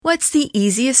What's the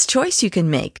easiest choice you can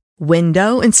make?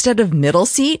 Window instead of middle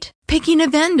seat? Picking a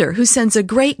vendor who sends a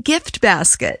great gift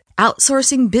basket?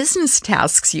 Outsourcing business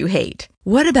tasks you hate?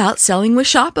 What about selling with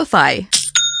Shopify?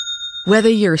 Whether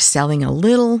you're selling a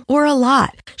little or a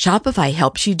lot, Shopify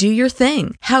helps you do your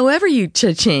thing, however you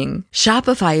cha-ching.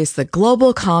 Shopify is the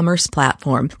global commerce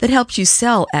platform that helps you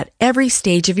sell at every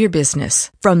stage of your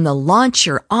business. From the launch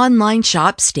your online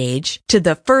shop stage to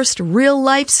the first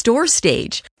real-life store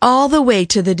stage, all the way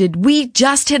to the did we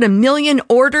just hit 1 million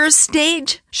orders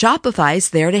stage. Shopify's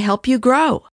there to help you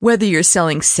grow. Whether you're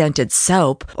selling scented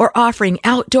soap or offering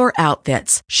outdoor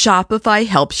outfits, Shopify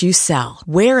helps you sell.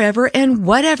 Wherever and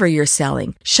whatever you're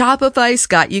selling, Shopify's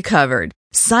got you covered.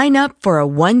 Sign up for a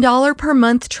 $1 per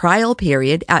month trial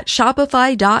period at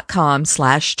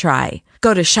shopify.com/try.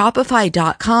 Go to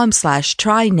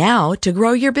shopify.com/try now to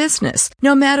grow your business,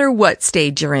 no matter what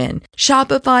stage you're in.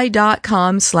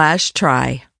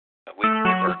 Shopify.com/try.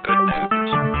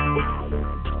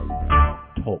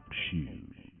 Talk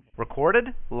shoes.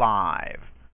 Recorded live.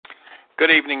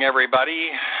 Good evening, everybody.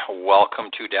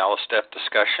 Welcome to Dallas Death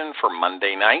Discussion for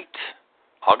Monday night,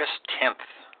 August 10th,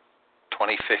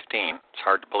 2015. It's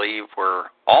hard to believe we're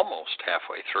almost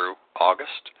halfway through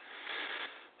August.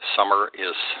 Summer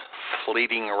is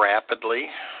fleeting rapidly.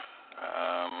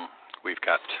 We've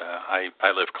got, I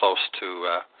live close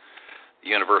to the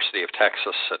University of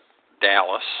Texas at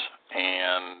Dallas,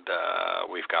 and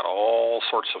we've got all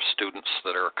sorts of students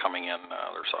that are coming in.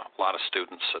 There's a lot of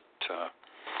students that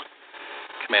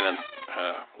come in and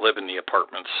live in the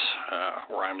apartments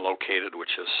where I'm located,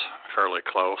 which is fairly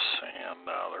close, and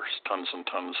there's tons and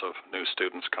tons of new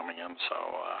students coming in. So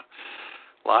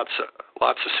lots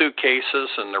of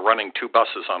suitcases, and they're running 2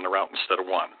 buses on the route instead of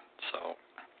 1. So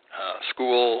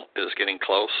school is getting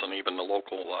close, and even the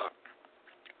local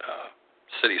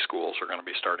city schools are going to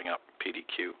be starting up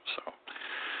PDQ. So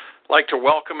I'd like to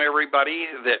welcome everybody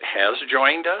that has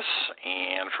joined us,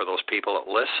 and for those people that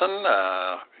listen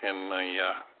in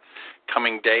the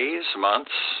coming days,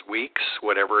 months, weeks,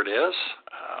 whatever it is.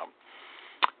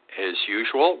 As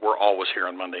usual, we're always here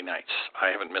on Monday nights. I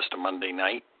haven't missed a Monday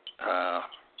night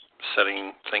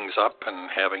setting things up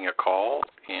and having a call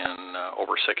in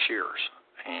over 6 years.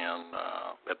 And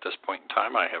at this point in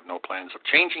time, I have no plans of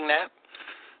changing that.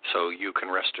 So you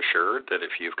can rest assured that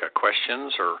if you've got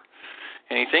questions or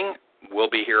anything, we'll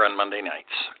be here on Monday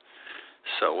nights.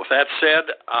 So with that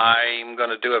said, I'm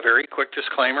going to do a very quick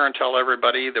disclaimer and tell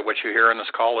everybody that what you hear in this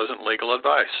call isn't legal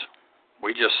advice.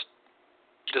 We just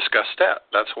discuss debt.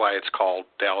 That's why it's called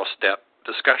Dallas Debt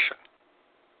Discussion.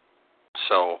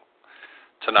 So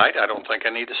tonight, I don't think I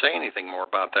need to say anything more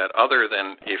about that other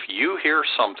than if you hear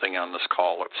something on this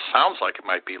call that sounds like it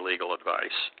might be legal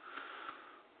advice,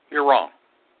 you're wrong.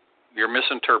 You're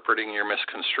misinterpreting, you're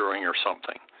misconstruing or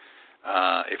something.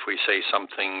 If we say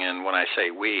something, and when I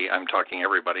say we, I'm talking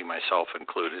everybody, myself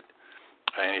included,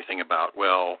 anything about,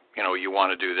 well, you know, you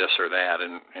want to do this or that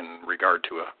in regard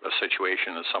to a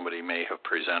situation that somebody may have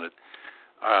presented.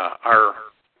 Our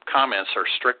comments are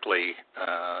strictly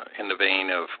in the vein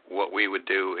of what we would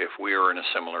do if we were in a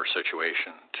similar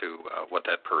situation to what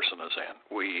that person is in.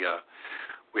 We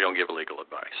don't give legal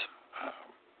advice.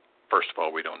 First of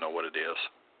all, we don't know what it is.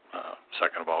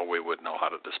 Second of all, we wouldn't know how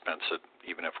to dispense it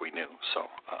even if we knew. So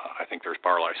I think there's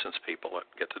bar licensed people that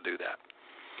get to do that.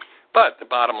 But the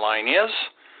bottom line is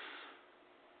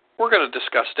we're going to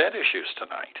discuss debt issues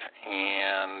tonight.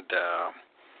 And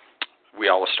we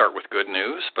always start with good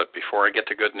news. But before I get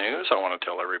to good news, I want to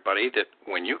tell everybody that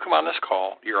when you come on this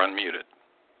call, you're unmuted.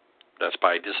 That's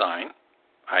by design.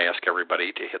 I ask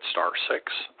everybody to hit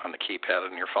 *6 on the keypad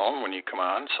on your phone when you come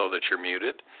on so that you're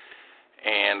muted.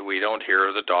 And we don't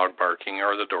hear the dog barking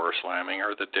or the door slamming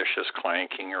or the dishes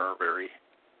clanking or very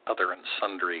other and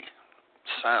sundry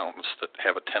sounds that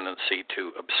have a tendency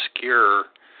to obscure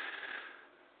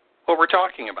what we're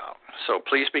talking about. So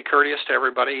please be courteous to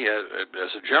everybody.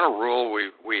 As a general rule,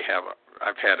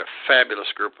 I've had a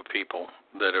fabulous group of people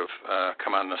that have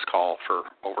come on this call for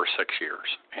over 6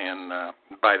 years. And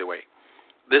by the way,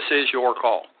 this is your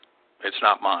call. It's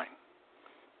not mine.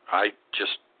 I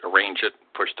just arrange it,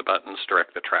 push the buttons,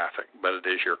 direct the traffic, but it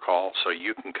is your call, so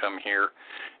you can come here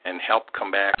and help come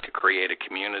back to create a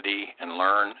community and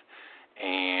learn.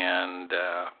 And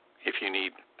if you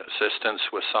need assistance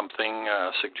with something,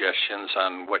 suggestions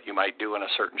on what you might do in a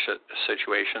certain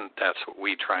situation, that's what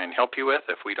we try and help you with.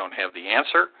 If we don't have the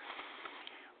answer,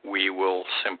 we will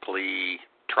simply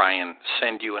try and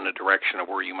send you in a direction of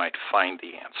where you might find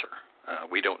the answer.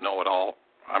 We don't know it all.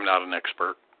 I'm not an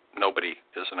expert. Nobody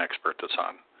is an expert that's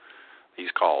on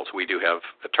these calls. We do have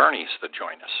attorneys that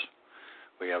join us.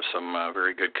 We have some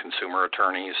very good consumer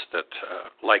attorneys that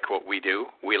like what we do.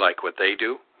 We like what they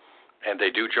do. And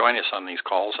they do join us on these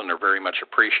calls, and they're very much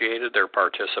appreciated, their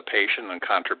participation and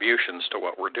contributions to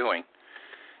what we're doing.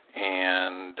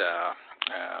 And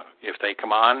if they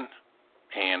come on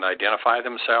and identify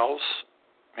themselves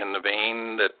in the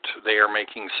vein that they are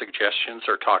making suggestions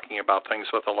or talking about things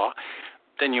with the law,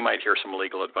 then you might hear some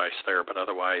legal advice there. But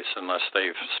otherwise, unless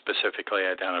they've specifically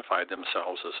identified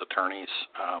themselves as attorneys,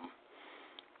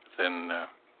 then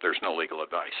there's no legal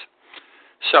advice.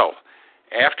 So,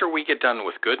 after we get done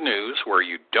with good news, where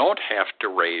you don't have to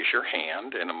raise your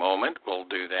hand, in a moment we'll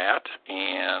do that,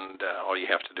 and all you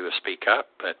have to do is speak up.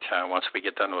 But once we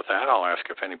get done with that, I'll ask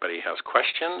if anybody has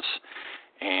questions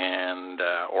and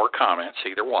or comments,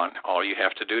 either one. All you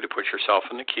have to do to put yourself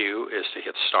in the queue is to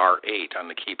hit *8 on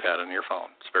the keypad on your phone.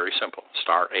 It's very simple,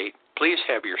 *8. Please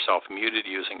have yourself muted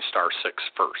using *6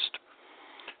 first.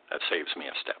 That saves me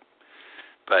a step.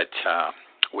 But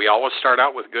we always start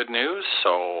out with good news,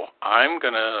 so I'm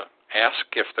going to ask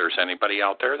if there's anybody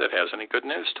out there that has any good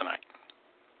news tonight.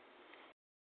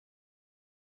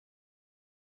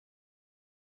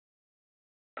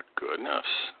 Goodness.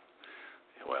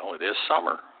 Well, it is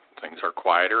summer. Things are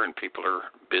quieter and people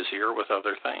are busier with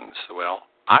other things. Well,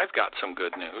 I've got some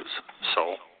good news,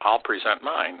 so I'll present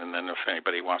mine, and then if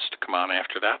anybody wants to come on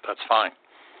after that, that's fine.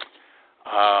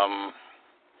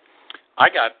 I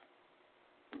got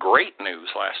great news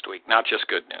last week, not just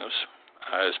good news.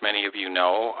 As many of you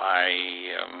know, I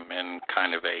am in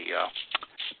kind of a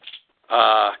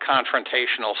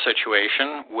confrontational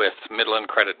situation with Midland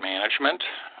Credit Management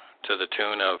to the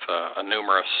tune of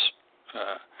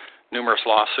numerous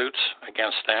lawsuits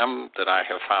against them that I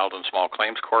have filed in small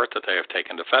claims court that they have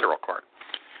taken to federal court.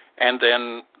 And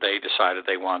then they decided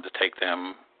they wanted to take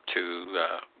them to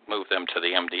move them to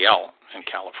the MDL in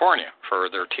California for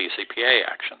their TCPA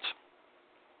actions.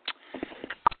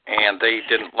 And they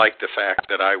didn't like the fact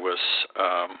that I was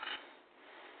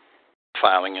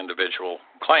filing individual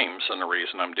claims, and the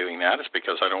reason I'm doing that is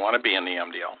because I don't want to be in the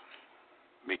MDL,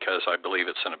 because I believe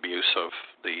it's an abuse of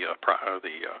the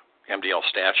MDL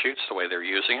statutes, the way they're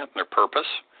using it and their purpose.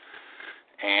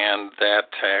 And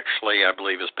that actually, I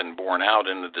believe, has been borne out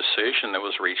in the decision that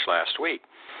was reached last week.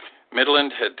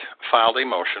 Midland had filed a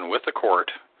motion with the court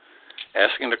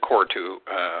asking the court to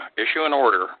issue an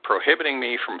order prohibiting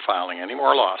me from filing any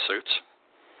more lawsuits,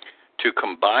 to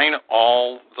combine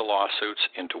all the lawsuits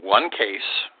into one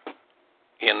case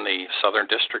in the Southern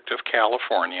District of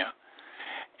California,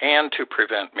 and to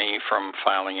prevent me from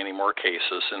filing any more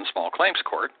cases in small claims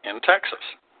court in Texas.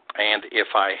 And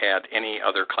if I had any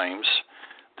other claims,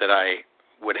 that I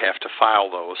would have to file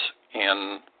those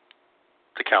in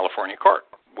the California court,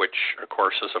 which, of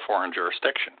course, is a foreign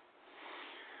jurisdiction.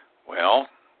 Well,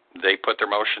 they put their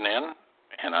motion in,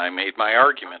 and I made my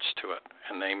arguments to it,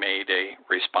 and they made a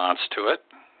response to it.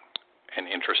 And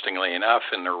interestingly enough,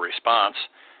 in their response,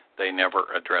 they never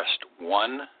addressed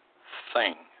one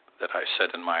thing that I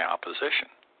said in my opposition.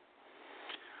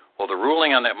 Well, the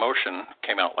ruling on that motion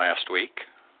came out last week,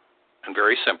 and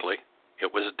very simply,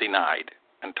 it was denied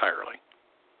entirely,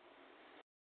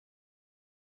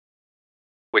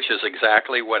 which is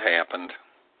exactly what happened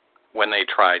when they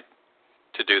tried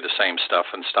to do the same stuff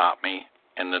and stop me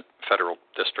in the federal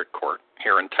district court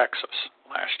here in Texas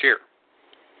last year.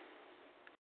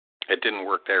 It didn't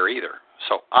work there either.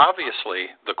 So obviously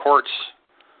the courts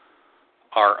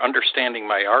are understanding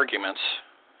my arguments,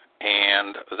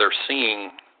 and they're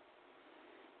seeing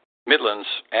Midland's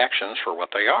actions for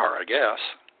what they are, I guess.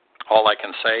 All I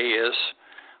can say is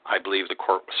I believe the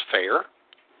court was fair.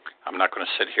 I'm not going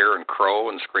to sit here and crow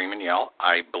and scream and yell.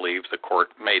 I believe the court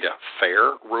made a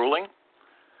fair ruling,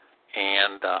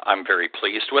 and I'm very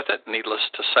pleased with it, needless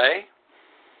to say.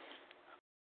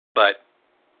 But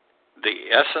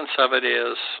the essence of it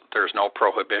is there's no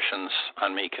prohibitions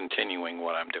on me continuing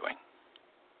what I'm doing.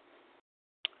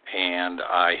 And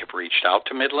I have reached out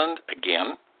to Midland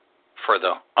again for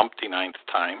the umpty-ninth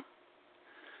time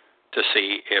to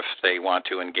see if they want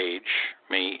to engage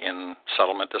me in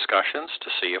settlement discussions to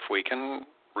see if we can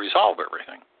resolve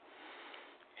everything.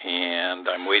 And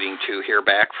I'm waiting to hear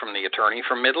back from the attorney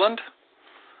from Midland.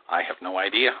 I have no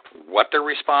idea what their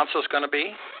response is going to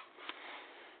be,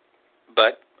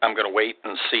 but I'm going to wait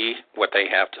and see what they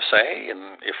have to say,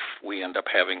 and if we end up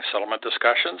having settlement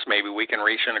discussions, maybe we can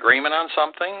reach an agreement on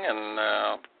something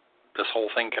and this whole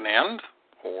thing can end.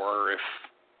 Or if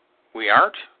we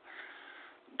aren't,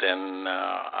 then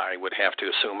I would have to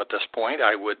assume at this point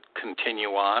I would continue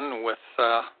on with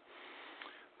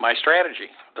my strategy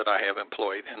that I have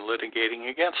employed in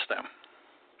litigating against them,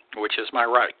 which is my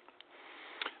right.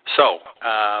 So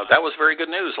that was very good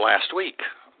news last week.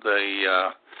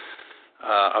 the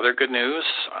other good news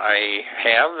I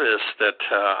have is that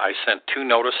I sent 2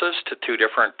 notices to 2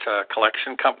 different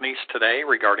collection companies today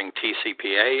regarding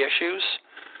TCPA issues.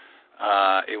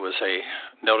 It was a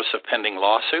notice of pending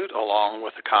lawsuit along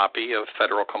with a copy of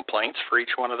federal complaints for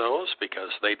each one of those because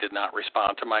they did not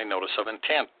respond to my notice of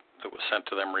intent that was sent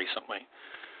to them recently.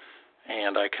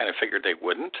 And I kind of figured they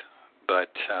wouldn't,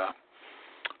 but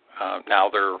now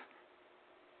they're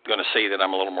going to see that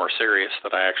I'm a little more serious,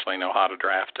 that I actually know how to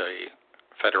draft a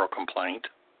federal complaint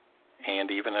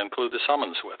and even include the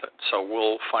summons with it. So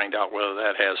we'll find out whether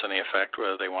that has any effect,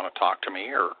 whether they want to talk to me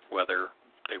or whether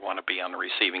they want to be on the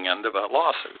receiving end of a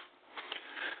lawsuit.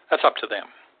 That's up to them.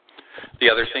 The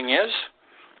other thing is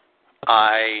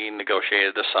I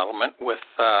negotiated a settlement with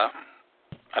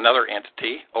another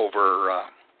entity over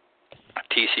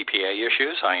TCPA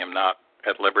issues. I am not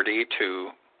at liberty to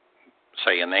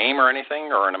say a name or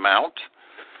anything or an amount.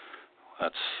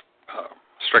 That's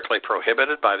strictly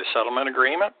prohibited by the settlement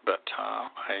agreement, but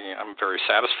I am very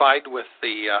satisfied with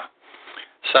the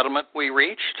settlement we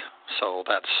reached. So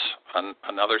that's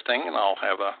another thing, and I'll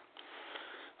have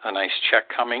a nice check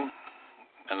coming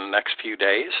in the next few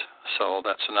days. So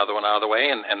that's another one out of the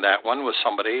way, and that one was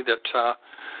somebody that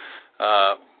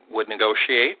would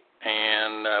negotiate,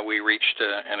 and we reached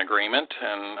an agreement,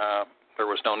 and there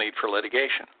was no need for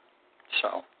litigation.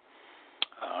 So,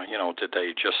 did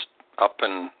they just up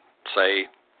and say,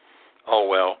 oh,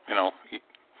 well,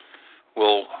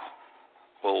 we'll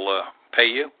pay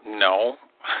you? No.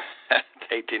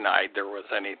 They denied there was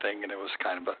anything, and it was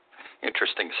kind of an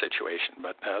interesting situation.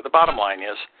 But the bottom line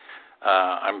is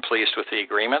I'm pleased with the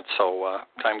agreement, so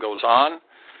time goes on.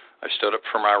 I stood up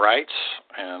for my rights,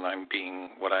 and I'm being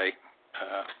what I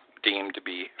deem to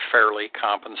be fairly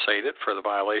compensated for the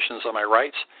violations of my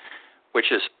rights,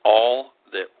 which is all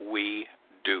that we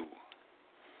do.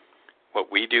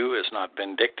 What we do is not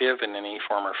vindictive in any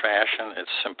form or fashion.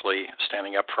 It's simply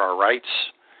standing up for our rights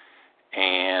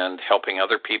and helping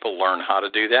other people learn how to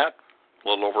do that. A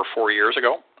little over 4 years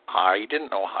ago, I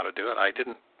didn't know how to do it. I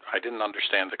didn't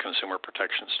understand the consumer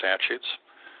protection statutes.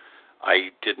 I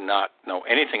did not know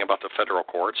anything about the federal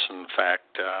courts. In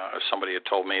fact, if somebody had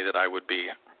told me that I would be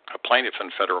a plaintiff in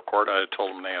federal court, I had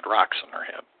told them they had rocks in their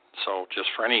head. So just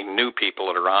for any new people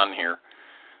that are on here,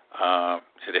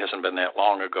 it hasn't been that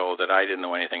long ago that I didn't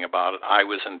know anything about it. I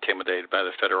was intimidated by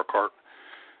the federal court.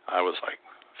 I was like,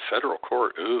 federal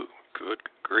court? Ooh, good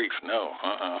grief, no.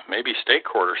 Maybe state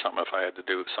court or something if I had to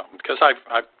do something. Because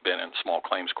I've been in small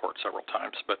claims court several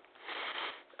times, but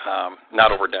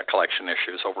not over debt collection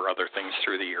issues, over other things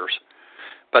through the years.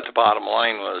 But the bottom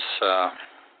line was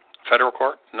federal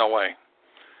court? No way.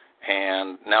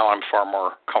 And now I'm far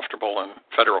more comfortable in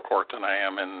federal court than I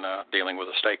am in dealing with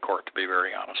a state court, to be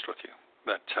very honest with you.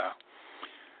 But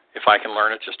if I can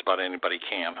learn it, just about anybody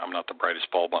can. I'm not the brightest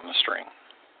bulb on the string.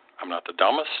 I'm not the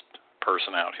dumbest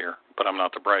person out here, but I'm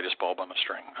not the brightest bulb on the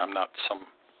string. I'm not some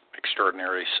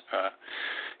extraordinarily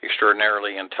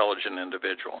intelligent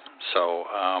individual. So,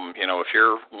 if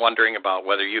you're wondering about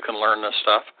whether you can learn this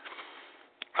stuff,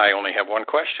 I only have one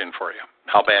question for you.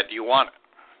 How bad do you want it?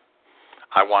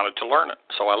 I wanted to learn it,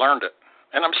 so I learned it.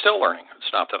 And I'm still learning.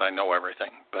 It's not that I know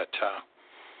everything, but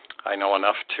I know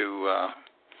enough to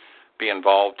be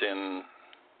involved in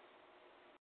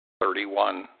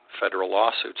 31 federal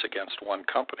lawsuits against one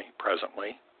company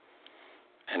presently,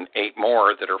 and 8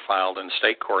 more that are filed in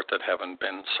state court that haven't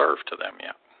been served to them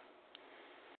yet.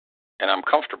 And I'm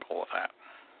comfortable with that.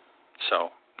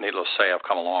 So, needless to say, I've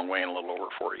come a long way in a little over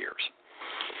 4 years.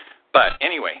 But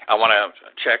anyway, I want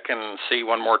to check and see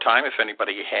one more time if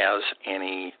anybody has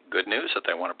any good news that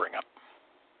they want to bring up.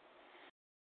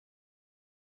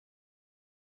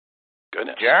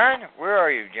 Goodness. John, where are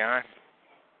you, John?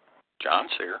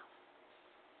 John's here.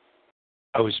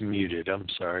 I was muted. I'm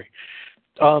sorry.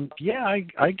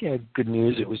 I get good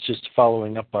news. It was just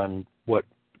following up on what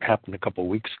happened a couple of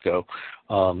weeks ago.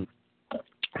 Or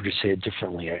to say it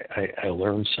differently, I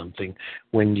learned something.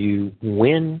 When you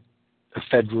win a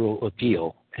federal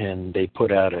appeal and they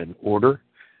put out an order,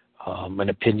 an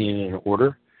opinion and an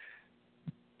order,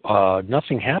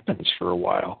 nothing happens for a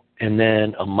while. And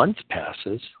then a month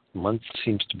passes. A month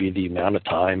seems to be the amount of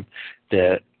time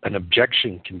that an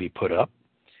objection can be put up.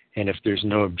 And if there's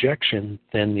no objection,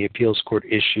 then the appeals court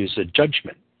issues a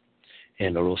judgment.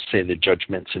 And it will say the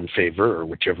judgment's in favor, or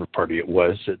whichever party it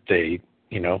was that they,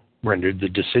 rendered the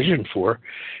decision for.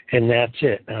 And that's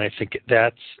it. And I think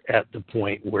that's at the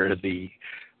point where the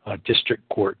district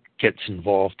court gets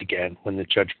involved again when the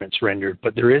judgment's rendered.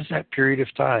 But there is that period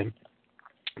of time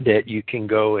that you can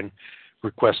go and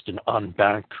request an en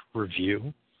banc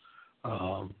review.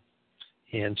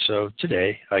 And so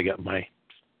today I got my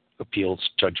appeals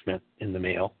judgment in the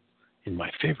mail in my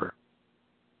favor,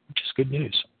 which is good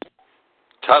news.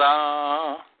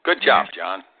 Ta-da! Good job,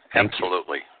 John. Thank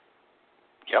Absolutely.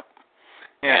 You. Yep.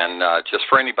 Yeah. And just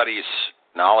for anybody's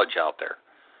knowledge out there,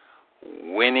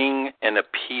 winning an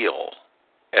appeal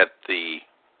at the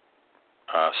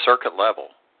circuit level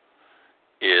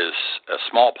is a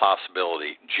small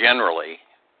possibility. Generally,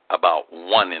 about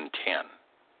 1 in 10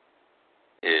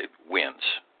 it wins.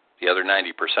 The other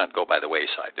 90% go by the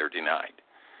wayside. They're denied.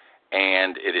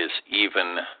 And it is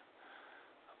even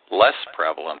less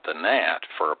prevalent than that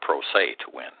for a pro se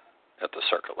to win at the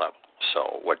circuit level.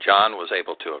 So what John was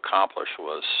able to accomplish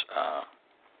was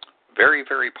very,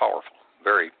 very powerful,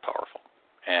 very powerful.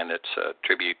 And it's a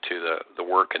tribute to the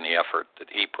work and the effort that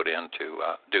he put in to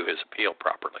do his appeal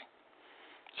properly.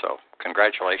 So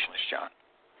congratulations, John.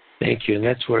 Thank you. And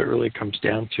that's what it really comes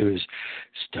down to, is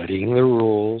studying the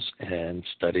rules and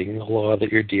studying the law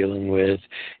that you're dealing with.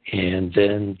 And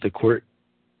then the court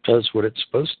does what it's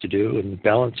supposed to do and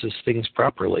balances things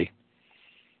properly.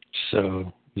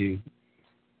 So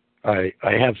I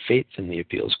have faith in the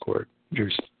appeals court.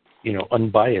 There's,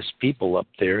 unbiased people up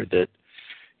there that,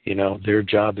 their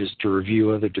job is to review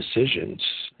other decisions,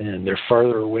 and they're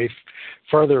farther away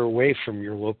from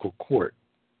your local court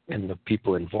and the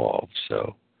people involved.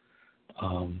 So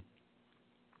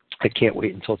I can't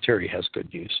wait until Terry has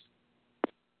good news.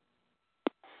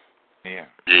 Yeah.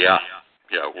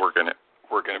 We're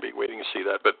gonna be waiting to see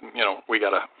that, but we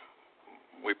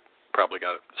probably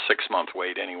got a 6-month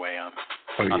wait anyway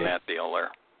on that deal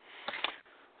there.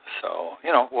 So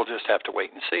we'll just have to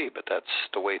wait and see. But that's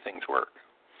the way things work.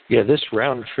 Yeah, this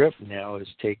round trip now has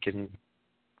taken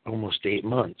almost 8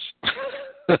 months.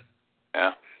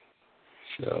 Yeah.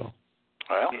 So.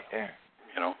 Well,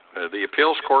 the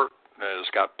appeals court has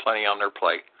got plenty on their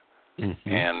plate. Mm-hmm.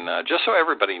 And just so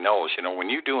everybody knows, when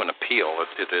you do an appeal,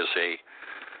 it is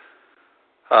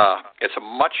it's a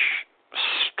much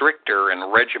stricter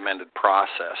and regimented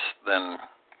process than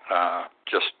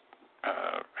just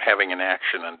having an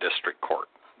action in district court.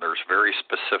 There's very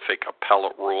specific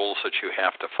appellate rules that you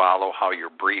have to follow, how your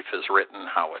brief is written,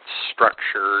 how it's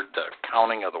structured, the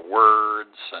counting of the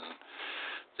words, and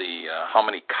the how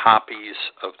many copies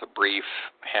of the brief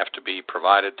have to be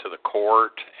provided to the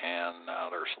court, and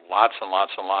there's lots and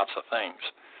lots and lots of things.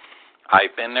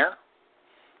 I've been there,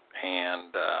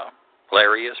 and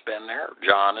Larry has been there,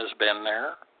 John has been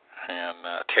there,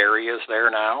 and Terry is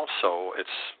there now, so it's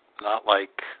not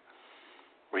like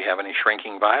we have any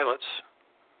shrinking violets.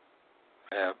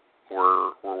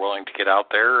 We're willing to get out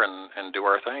there and do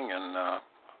our thing, and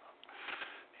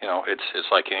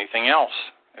it's like anything else.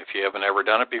 If you haven't ever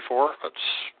done it before,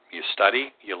 you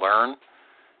study, you learn,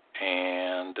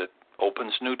 and it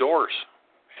opens new doors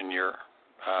in your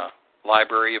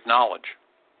library of knowledge.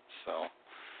 So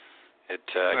it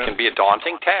can be a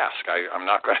daunting task. I'm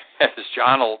not going to, as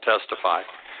John will testify,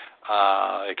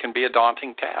 it can be a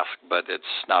daunting task, but it's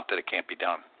not that it can't be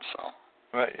done. So,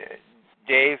 well,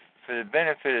 Dave, for the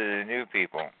benefit of the new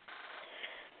people,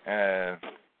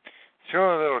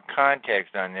 throw a little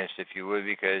context on this, if you would,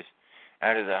 because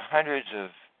out of the hundreds of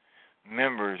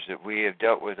members that we have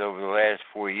dealt with over the last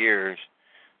 4 years,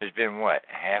 there's been,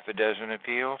 half a dozen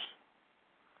appeals?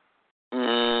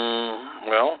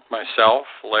 Well, myself,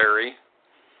 Larry,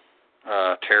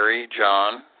 Terry,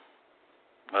 John,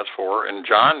 that's 4. And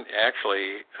John,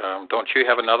 actually, don't you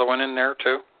have another one in there,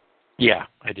 too? Yeah,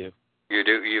 I do. You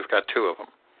do? You've got 2 of them.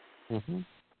 Mm-hmm.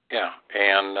 Yeah,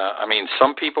 and,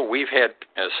 some people, we've had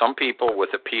some people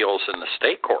with appeals in the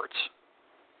state courts.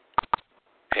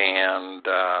 And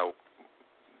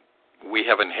we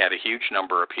haven't had a huge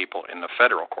number of people in the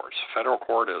federal courts. Federal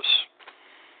court is,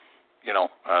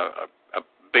 a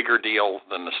bigger deal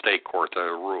than the state court.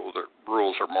 The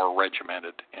rules are more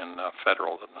regimented in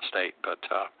federal than the state. But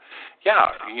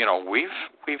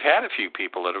we've had a few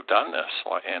people that have done this,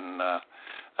 and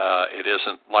it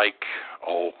isn't like,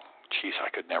 oh, geez, I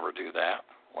could never do that.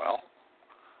 Well,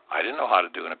 I didn't know how to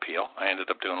do an appeal. I ended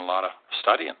up doing a lot of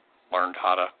studying, learned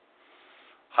how to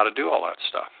do all that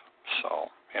stuff. So,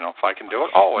 if I can do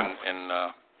it. Oh,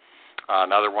 and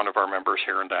another one of our members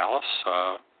here in Dallas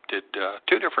did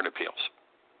 2 different appeals.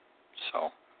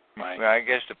 So, well, I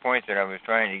guess the point that I was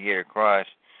trying to get across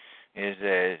is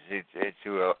that it's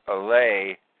to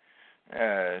allay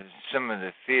some of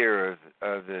the fear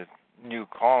of the new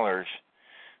callers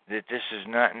that this is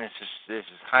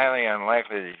highly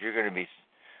unlikely that you're going to be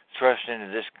thrust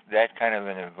into that kind of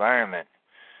an environment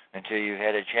until you've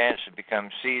had a chance to become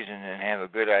seasoned and have a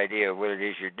good idea of what it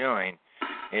is you're doing.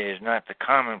 It is not the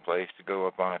commonplace to go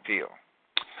up on appeal.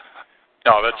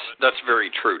 No, that's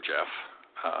very true, Jeff.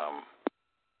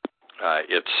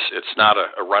 It's not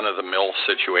a run-of-the-mill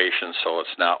situation, so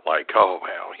it's not like, oh,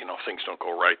 well, things don't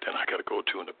go right, then I got to go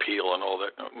to an appeal and all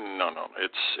that. No.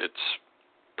 It's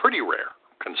pretty rare,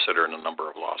 considering the number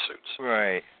of lawsuits.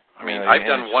 Right. I mean, I've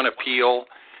done one appeal,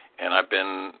 and I've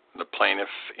been the plaintiff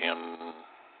in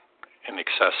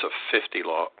excess of 50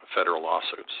 federal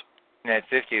lawsuits. And that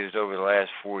 50 is over the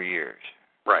last 4 years.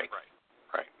 Right.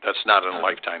 That's not in a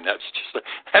lifetime. That's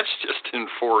just in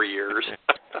 4 years.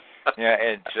 Yeah,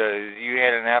 and so you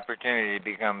had an opportunity to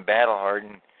become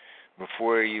battle-hardened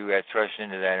before you got thrust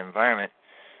into that environment.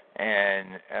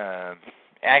 And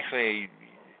actually,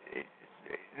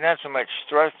 not so much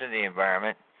thrust in the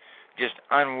environment, just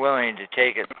unwilling to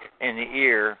take it in the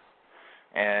ear,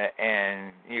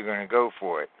 and you're going to go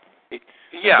for it.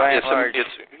 Yeah,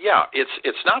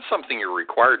 it's not something you're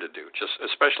required to do, just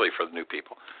especially for the new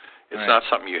people. It's not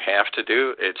something you have to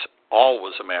do. It's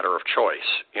always a matter of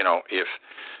choice. If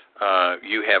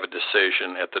you have a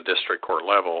decision at the district court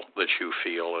level that you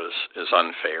feel is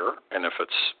unfair, and if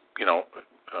it's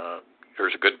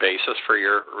there's a good basis for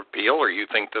your appeal, or you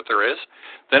think that there is,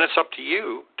 then it's up to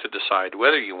you to decide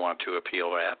whether you want to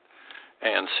appeal that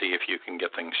and see if you can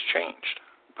get things changed.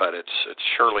 But it's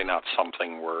surely not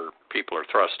something where people are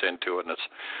thrust into it and it's,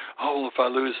 oh, if I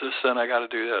lose this, then I got to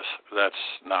do this. That's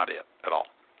not it at all.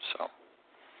 So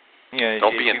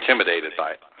don't be intimidated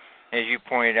by it. As you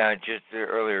pointed out just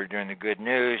earlier during the good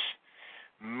news,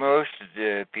 most of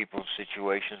the people's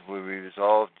situations will be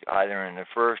resolved either in the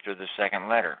first or the second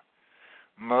letter.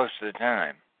 Most of the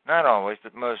time. Not always,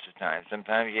 but most of the time.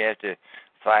 Sometimes you have to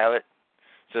file it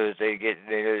so that they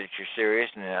know that you're serious,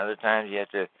 and then other times you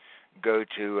have to go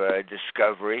to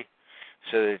discovery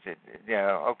so that,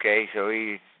 okay, so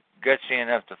he's gutsy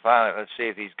enough to file it. Let's see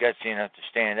if he's gutsy enough to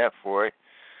stand up for it.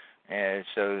 And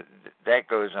so that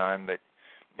goes on, but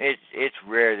it's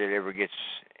rare that it ever gets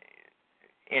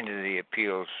into the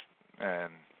appeals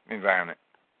environment.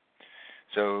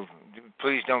 So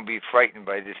please don't be frightened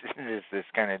by this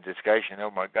kind of discussion.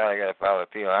 Oh my God, I got to file an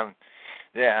appeal.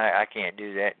 I can't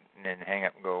do that, and then hang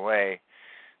up and go away.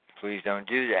 Please don't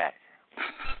do that.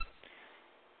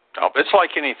 Oh, it's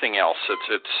like anything else.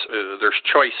 There's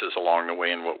choices along the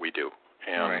way in what we do,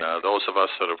 and those of us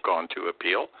that have gone to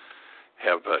appeal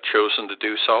have chosen to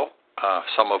do so.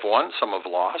 Some have won, some have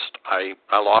lost. I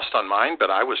lost on mine, but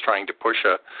I was trying to push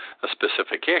a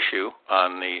specific issue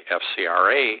on the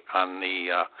FCRA on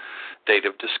the date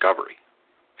of discovery,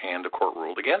 and the court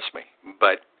ruled against me.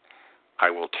 But I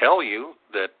will tell you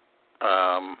that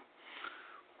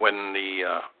when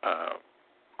the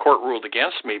court ruled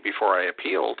against me before I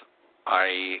appealed,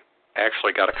 I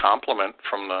actually got a compliment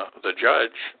from the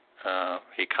judge.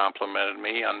 He complimented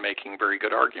me on making very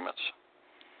good arguments.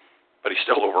 But he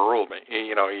still overruled me.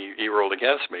 He ruled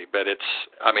against me. But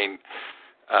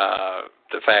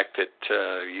the fact that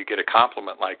you get a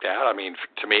compliment like that,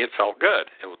 to me it felt good.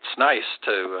 It was nice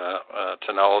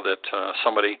to know that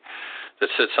somebody that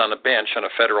sits on a bench, on a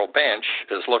federal bench,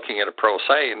 is looking at a pro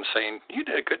se and saying, you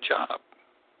did a good job.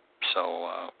 So,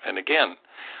 and again,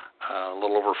 a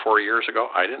little over 4 years ago,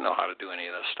 I didn't know how to do any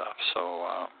of this stuff. So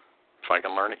if I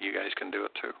can learn it, you guys can do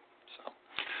it too.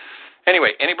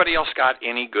 Anyway, anybody else got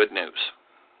any good news?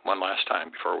 One last time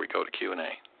before we go to Q&A.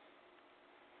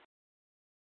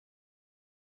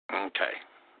 Okay.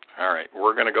 All right.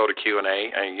 We're going to go to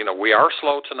Q&A. And, we are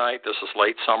slow tonight. This is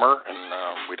late summer,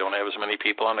 and we don't have as many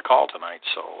people on the call tonight.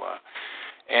 So,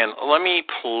 and let me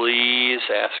please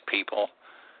ask people,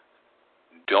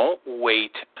 don't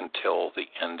wait until the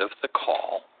end of the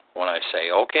call when I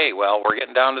say, okay, well, we're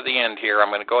getting down to the end here. I'm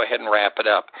going to go ahead and wrap it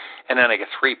up. And then I get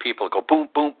 3 people go boom,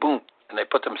 boom, boom, and they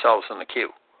put themselves in the queue.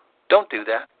 Don't do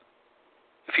that.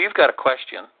 If you've got a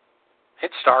question,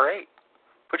 hit *8.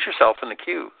 Put yourself in the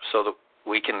queue so that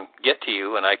we can get to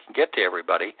you and I can get to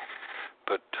everybody.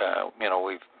 But,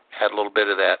 we've had a little bit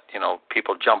of that,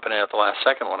 people jumping in at the last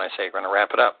second when I say we're going to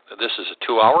wrap it up. This is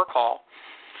a 2-hour call.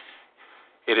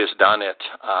 It is done at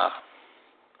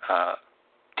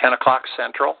 10 o'clock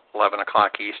Central, 11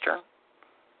 o'clock Eastern,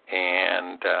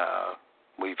 and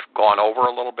we've gone over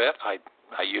a little bit. I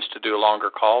used to do a longer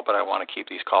call, but I want to keep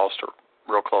these calls to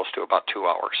real close to about 2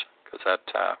 hours because that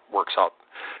works out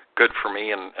good for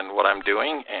me and what I'm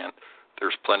doing, and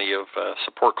there's plenty of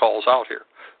support calls out here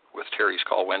with Terry's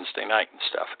call Wednesday night and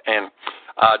stuff. And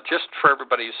just for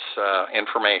everybody's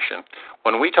information,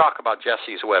 when we talk about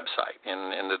Jesse's website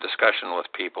in the discussion with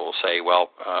people, say,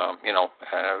 well,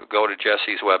 go to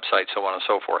Jesse's website, so on and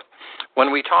so forth.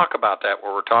 When we talk about that,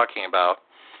 what we're talking about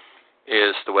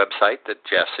is the website that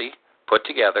Jesse put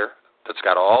together that's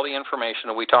got all the information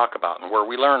that we talk about and where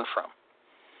we learn from.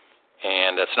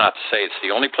 And that's not to say it's the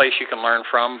only place you can learn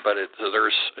from, but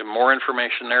there's more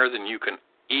information there than you can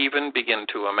even begin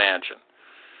to imagine.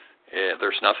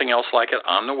 There's nothing else like it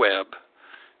on the web.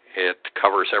 It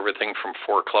covers everything from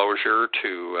foreclosure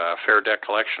to Fair Debt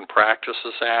Collection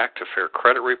Practices Act, to Fair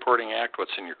Credit Reporting Act,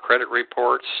 what's in your credit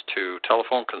reports, to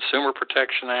Telephone Consumer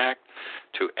Protection Act,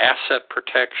 to asset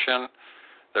protection.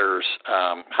 There's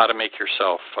how to make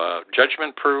yourself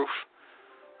judgment-proof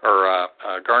or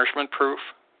garnishment-proof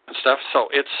and stuff. So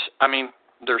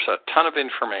there's a ton of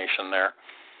information there.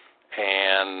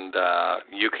 And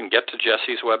you can get to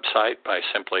Jesse's website by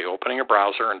simply opening a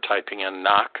browser and typing in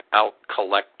Knockout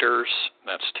Collectors,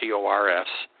 that's TORS,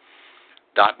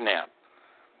 .net.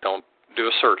 Don't do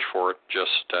a search for it.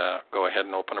 Just go ahead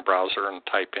and open a browser and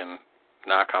type in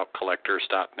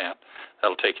knockoutcollectors.net.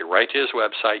 That'll take you right to his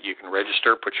website. You can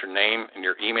register, put your name and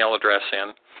your email address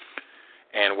in.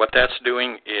 And what that's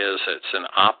doing is it's an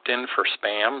opt-in for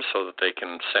spam so that they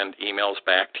can send emails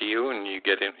back to you and you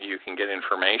can get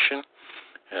information.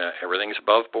 Everything's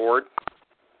above board.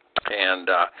 And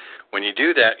when you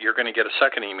do that, you're going to get a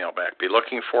second email back. Be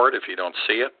looking for it. If you don't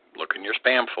see it, look in your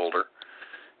spam folder.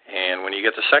 And when you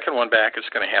get the second one back, it's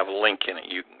going to have a link in it,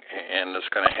 and it's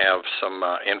going to have some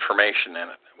information in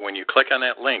it. When you click on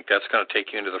that link, that's going to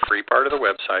take you into the free part of the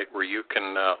website where you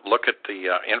can look at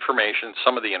the information,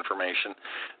 some of the information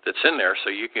that's in there, so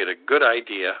you get a good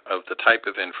idea of the type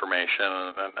of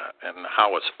information and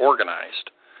how it's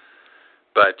organized.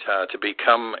 But to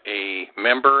become a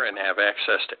member and have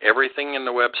access to everything in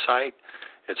the website,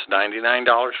 it's $99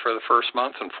 for the first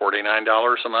month and $49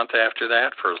 a month after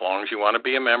that for as long as you want to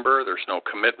be a member. There's no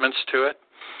commitments to it.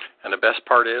 And the best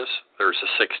part is there's a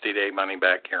 60-day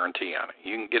money-back guarantee on it.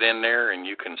 You can get in there and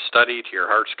you can study to your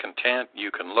heart's content.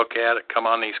 You can look at it, come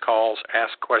on these calls,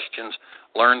 ask questions,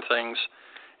 learn things.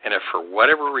 And if for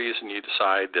whatever reason you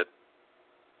decide that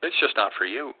it's just not for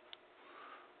you,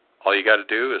 all you got to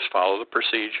do is follow the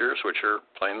procedures, which are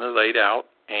plainly laid out,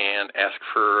 and ask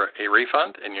for a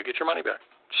refund, and you'll get your money back.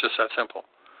 It's just that simple.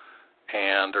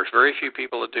 And there's very few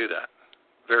people that do that,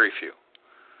 very few.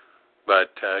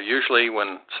 But usually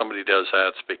when somebody does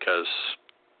that, it's because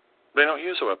they don't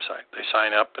use a website. They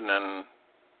sign up and then,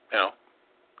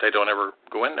 they don't ever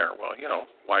go in there. Well,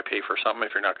 why pay for something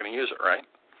if you're not going to use it, right?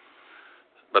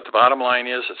 But the bottom line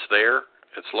is it's there,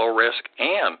 it's low risk,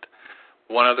 and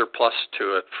one other plus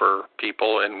to it for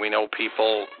people, and we know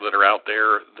people that are out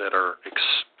there that are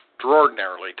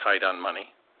extraordinarily tight on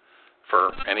money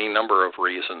for any number of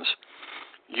reasons.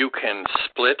 You can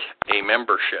split a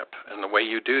membership, and the way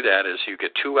you do that is you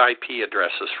get 2 IP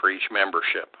addresses for each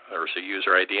membership. There's a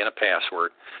user ID and a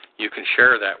password. You can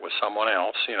share that with someone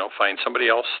else, find somebody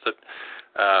else that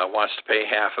wants to pay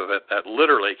half of it. That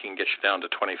literally can get you down to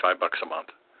 $25 a month.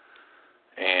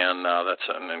 And that's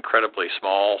an incredibly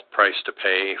small price to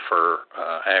pay for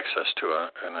access to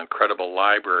an incredible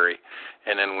library.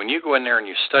 And then when you go in there and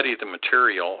you study the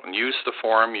material and use the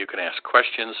forum, you can ask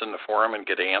questions in the forum and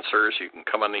get answers. You can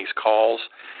come on these calls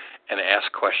and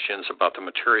ask questions about the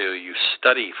material you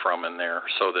study from in there,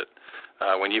 so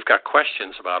that when you've got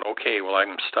questions about, okay, well,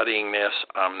 I'm studying this,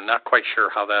 I'm not quite sure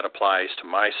how that applies to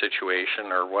my situation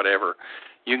or whatever,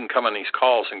 you can come on these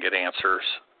calls and get answers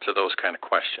to those kind of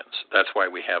questions. That's why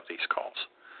we have these calls.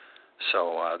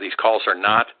 So these calls are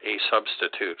not a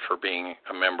substitute for being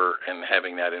a member and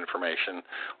having that information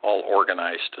all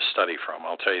organized to study from.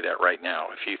 I'll tell you that right now.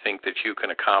 If you think that you can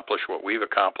accomplish what we've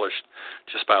accomplished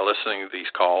just by listening to these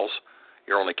calls,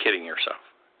 you're only kidding yourself.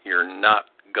 You're not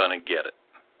going to get it.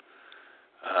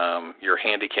 You're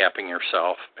handicapping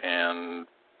yourself, and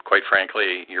quite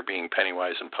frankly, you're being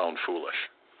penny-wise and pound-foolish.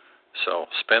 So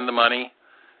spend the money.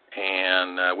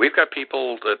 And we've got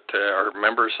people that are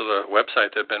members of the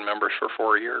website that have been members for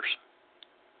 4 years.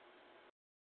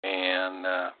 And,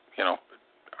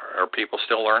 are people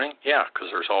still learning? Yeah, because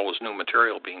there's always new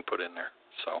material being put in there.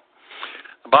 So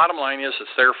the bottom line is it's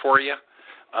there for you.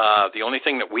 The only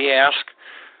thing that we ask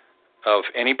of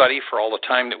anybody for all the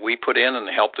time that we put in and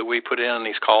the help that we put in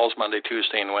these calls Monday,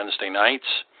 Tuesday, and Wednesday nights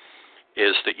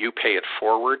is that you pay it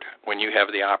forward when you have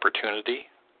the opportunity.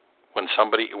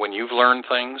 When you've learned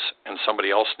things and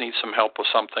somebody else needs some help with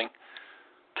something,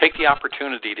 take the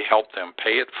opportunity to help them.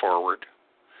 Pay it forward.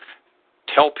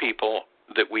 Tell people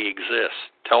that we exist.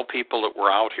 Tell people that we're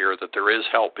out here, that there is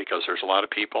help, because there's a lot of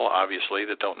people, obviously,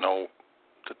 that don't know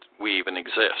that we even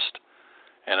exist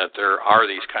and that there are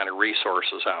these kind of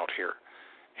resources out here.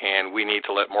 And we need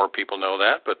to let more people know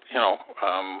that. But,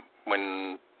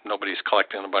 when nobody's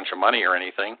collecting a bunch of money or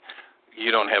anything,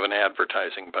 you don't have an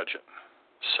advertising budget.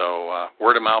 So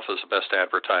word of mouth is the best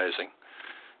advertising.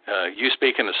 you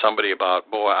speaking to somebody about,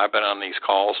 boy, I've been on these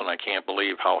calls and I can't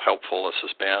believe how helpful this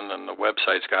has been, and the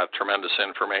website's got tremendous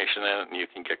information in it and you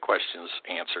can get questions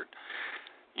answered.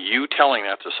 You telling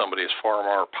that to somebody is far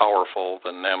more powerful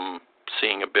than them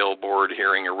seeing a billboard,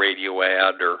 hearing a radio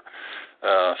ad, or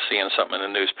seeing something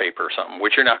in the newspaper or something,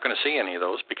 which you're not going to see any of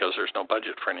those because there's no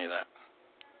budget for any of that,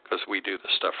 because we do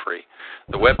this stuff free.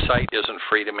 The website isn't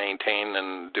free to maintain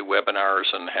and do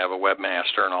webinars and have a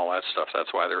webmaster and all that stuff.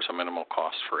 That's why there's a minimal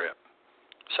cost for it.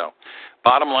 So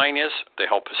bottom line is, to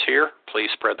help us here, please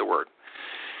spread the word.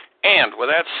 And with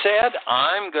that said,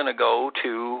 I'm going to go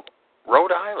to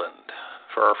Rhode Island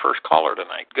for our first caller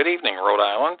tonight. Good evening, Rhode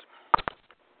Island.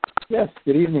 Yes,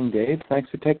 good evening, Dave. Thanks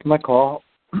for taking my call.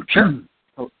 Sure.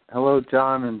 Hello,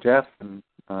 John and Jeff and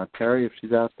Terry, if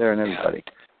she's out there, and everybody.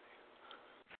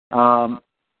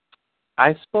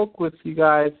 I spoke with you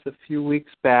guys a few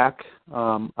weeks back.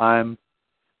 I'm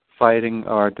fighting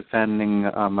or defending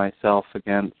myself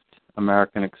against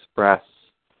American Express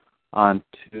on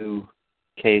 2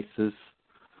 cases.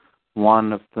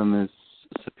 One of them is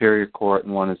Superior Court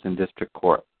and one is in District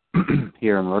Court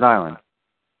here in Rhode Island.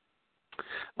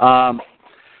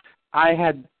 I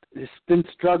had been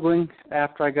struggling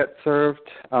after I got served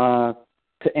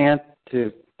to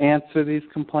answer these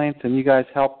complaints, and you guys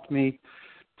helped me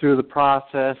through the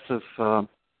process of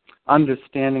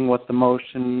understanding what the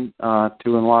motion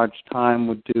to enlarge time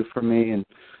would do for me, and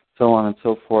so on and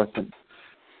so forth. And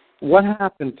what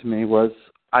happened to me was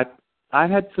I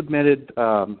had submitted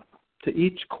to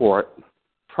each court,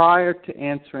 prior to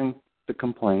answering the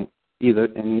complaint,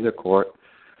 in either court,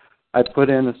 I put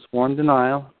in a sworn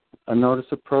denial, a notice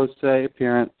of pro se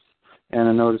appearance, and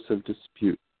a notice of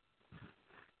dispute.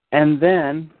 And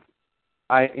then,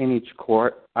 in each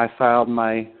court, I filed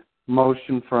my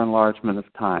motion for enlargement of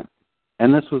time.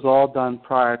 And this was all done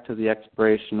prior to the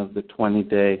expiration of the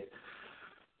 20-day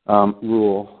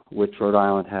rule, which Rhode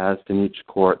Island has in each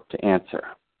court to answer.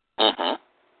 Mm-hmm.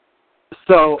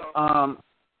 So,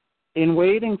 in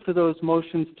waiting for those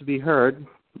motions to be heard,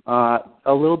 a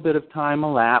little bit of time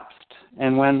elapsed,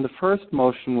 and when the first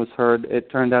motion was heard, it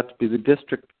turned out to be the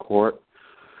district court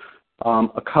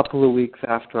a couple of weeks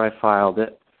after I filed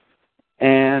it,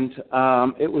 and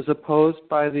it was opposed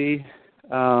by the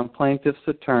plaintiff's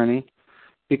attorney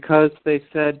because they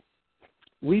said,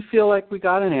 we feel like we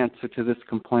got an answer to this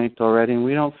complaint already, and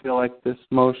we don't feel like this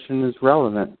motion is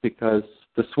relevant because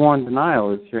the sworn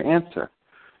denial is your answer.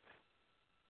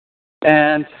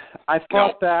 And I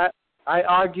fought that. I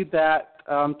argued that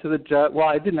to the judge. Well,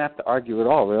 I didn't have to argue at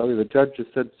all, really. The judge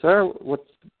just said, sir,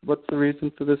 what's the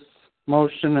reason for this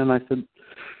motion? And I said,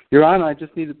 Your Honor, I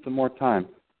just needed some more time.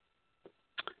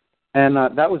 And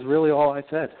that was really all I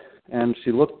said. And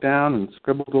she looked down and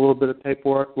scribbled a little bit of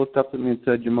paperwork, looked up at me and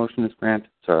said, your motion is granted,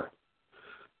 sir.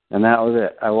 And that was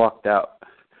it. I walked out.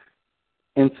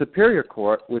 In Superior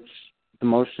Court, which the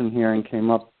motion hearing came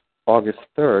up August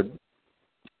 3rd,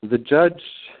 the judge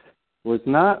was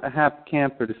not a happy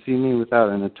camper to see me without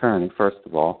an attorney, first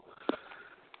of all.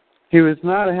 He was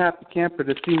not a happy camper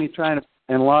to see me trying to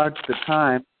enlarge the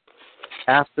time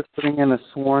after putting in a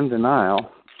sworn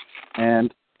denial,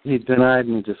 and he denied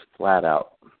me just flat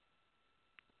out.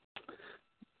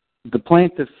 The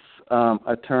plaintiff's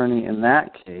attorney in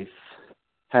that case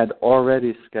had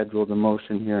already scheduled a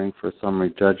motion hearing for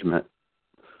summary judgment,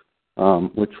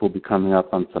 which will be coming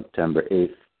up on September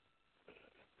 8th.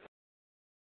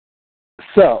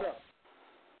 So,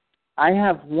 I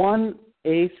have one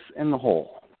ace in the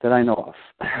hole that I know of,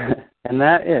 and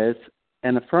that is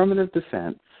an affirmative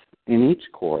defense in each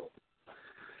court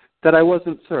that I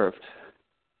wasn't served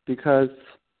because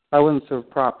I wasn't served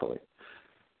properly.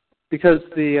 Because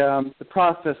the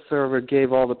process server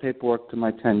gave all the paperwork to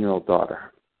my 10-year-old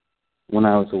daughter when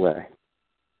I was away.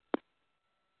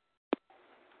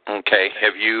 Okay.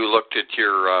 Have you looked at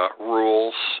your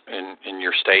rules in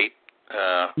your state?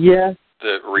 Yes.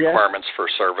 The requirements for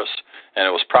service, and it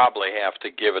was probably have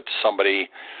to give it to somebody,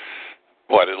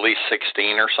 at least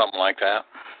 16 or something like that?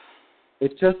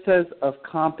 It just says of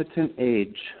competent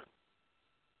age.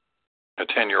 A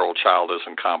 10-year-old child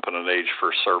isn't competent age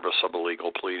for service of a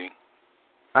legal pleading.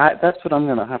 That's what I'm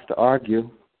going to have to argue.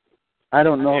 I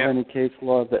don't know of any case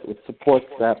law that would support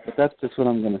that, but that's just what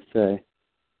I'm going to say.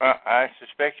 I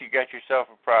suspect you got yourself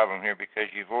a problem here because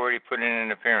you've already put in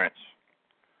an appearance.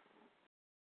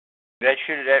 That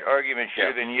argument should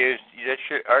have been used.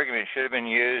 Argument should have been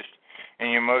used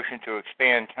in your motion to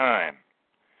expand time,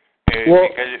 because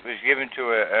it was given to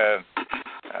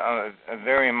a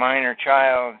very minor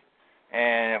child,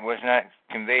 and it was not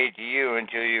conveyed to you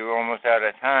until you were almost out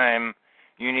of time.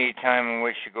 You need time in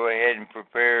which to go ahead and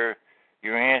prepare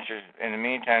your answers. In the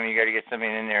meantime, you got to get something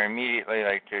in there immediately,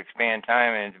 like to expand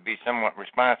time and to be somewhat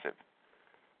responsive.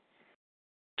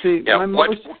 See, let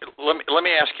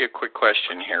me ask you a quick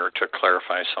question here to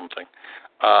clarify something.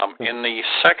 In the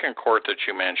second court that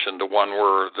you mentioned, the one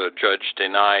where the judge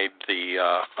denied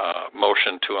the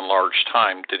motion to enlarge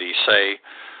time, did he say,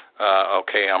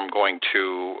 okay, I'm going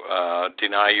to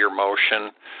deny your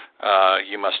motion,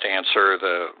 you must answer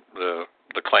the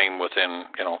claim within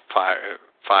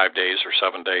 5 days or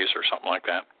 7 days or something like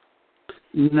that?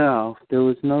 No, there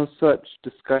was no such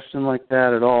discussion like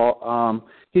that at all.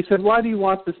 He said, why do you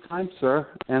want this time, sir?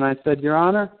 And I said, Your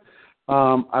Honor,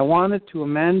 I wanted to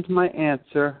amend my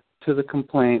answer to the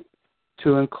complaint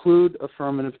to include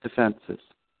affirmative defenses.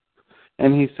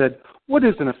 And he said, what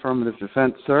is an affirmative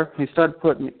defense, sir? He started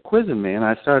quizzing me, and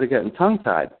I started getting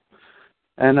tongue-tied.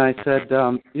 And I said,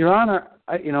 Your Honor,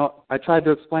 I tried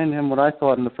to explain to him what I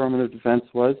thought an affirmative defense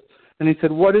was. And he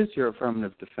said, what is your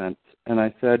affirmative defense? And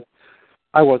I said,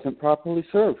 I wasn't properly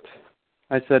served.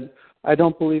 I said, I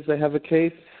don't believe they have a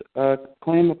case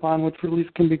claim upon which relief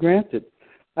can be granted.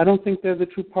 I don't think they're the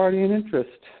true party in interest.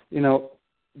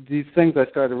 These things I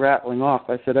started rattling off.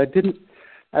 I said, at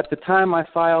the time I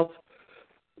filed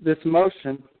this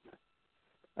motion,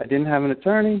 I didn't have an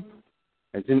attorney.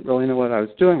 I didn't really know what I was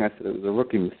doing. I said it was a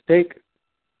rookie mistake.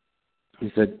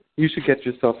 He said, you should get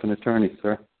yourself an attorney,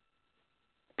 sir.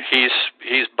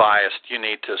 He's biased. You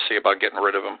need to see about getting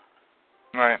rid of him.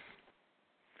 Right.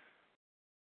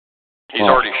 He's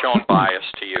already shown bias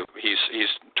to you. He's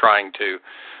trying to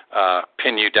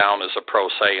pin you down as a pro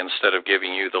se instead of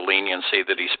giving you the leniency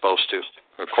that he's supposed to,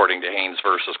 according to Haynes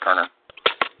versus Kerner.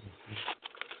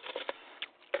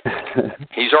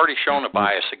 He's already shown a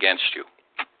bias against you.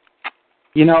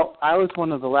 I was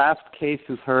one of the last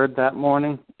cases heard that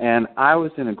morning, and I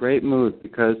was in a great mood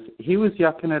because he was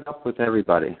yucking it up with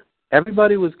everybody.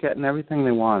 Everybody was getting everything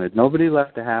they wanted. Nobody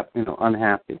left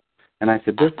unhappy. And I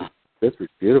said, this is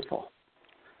beautiful.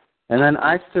 And then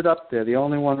I stood up there, the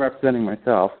only one representing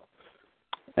myself.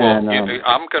 And,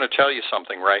 I'm going to tell you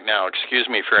something right now. Excuse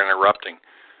me for interrupting,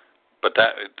 but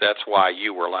that's why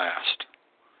you were last.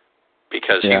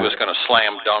 Because he was going to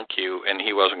slam dunk you, and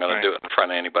he wasn't going to do it in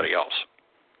front of anybody else.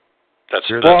 That's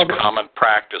common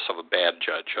practice of a bad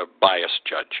judge, a biased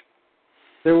judge.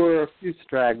 There were a few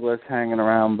stragglers hanging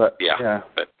around, but yeah.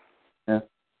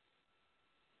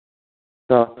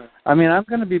 So, I'm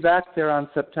going to be back there on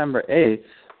September 8th,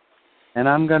 and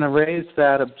I'm going to raise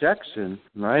that objection,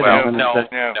 right? Well, no.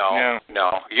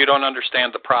 You don't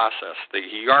understand the process.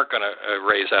 You aren't going to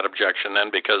raise that objection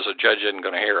then because the judge isn't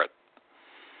going to hear it.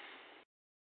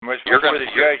 You're going to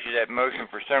judge that motion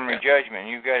for summary judgment.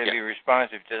 You've got to be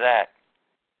responsive to that.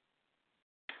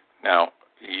 Now,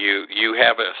 you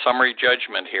have a summary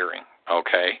judgment hearing,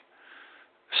 okay?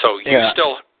 So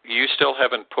you still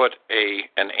haven't put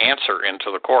an answer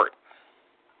into the court.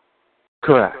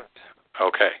 Correct.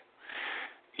 Okay.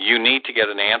 You need to get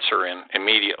an answer in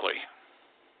immediately.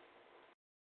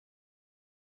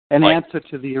 An answer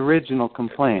to the original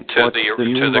complaint. To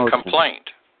the complaint.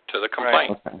 Right.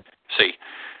 Okay. See,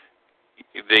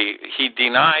 he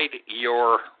denied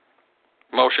your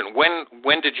motion.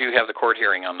 When did you have the court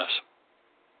hearing on this?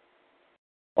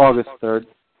 August 3rd.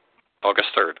 August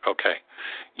 3rd, okay.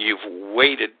 You've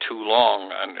waited too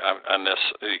long on this.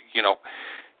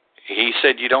 He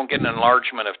said you don't get an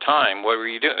enlargement of time. What were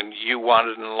you doing? You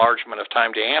wanted an enlargement of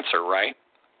time to answer, right?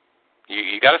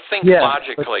 You got to think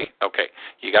logically. Okay,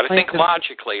 you got to think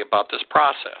logically about this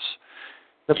process.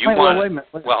 Wait a minute.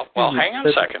 Well, hang on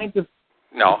a second.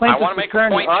 No, I want to make a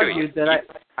point to you. That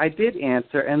I did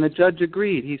answer, and the judge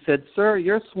agreed. He said, sir,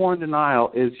 your sworn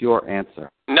denial is your answer.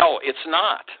 No, it's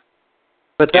not.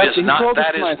 But that is not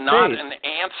an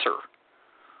answer.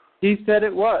 He said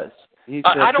it was.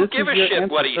 I don't give a shit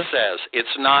what he says. It's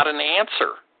not an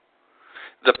answer.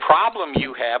 The problem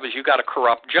you have is you got a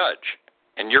corrupt judge,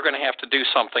 and you're going to have to do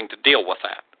something to deal with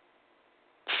that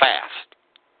fast.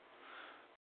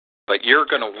 But you're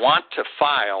going to want to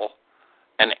file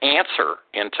an answer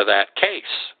into that case.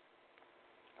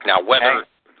 Now, whether...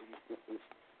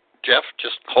 Jeff,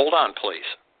 just hold on, please.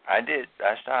 I did.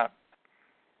 I stopped.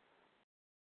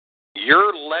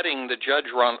 You're letting the judge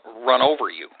run over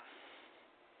you,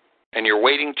 and you're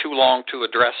waiting too long to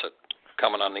address it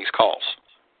coming on these calls.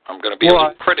 I'm going to be a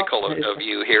little critical of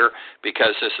you here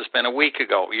because this has been a week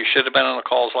ago. You should have been on the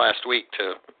calls last week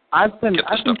to I've been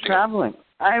traveling.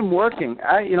 I am working.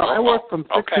 I work from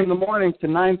 6 in the morning to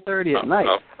 9:30 at night.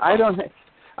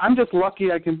 I'm just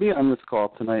lucky I can be on this call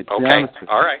tonight. To be honest with you.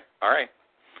 All right.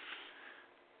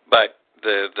 But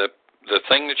the the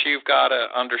thing that you've got to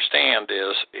understand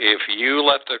is if you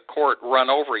let the court run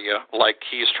over you like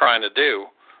he's trying to do,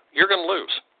 you're going to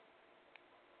lose.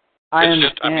 I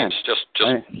understand. Just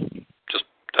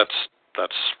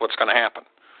that's what's going to happen.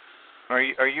 Are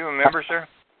you a member, sir?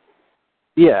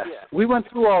 Yes. We went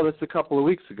through all this a couple of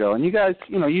weeks ago, and you guys,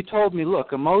 you told me,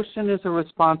 look, a motion is a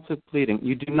responsive pleading.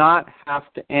 You do not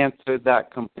have to answer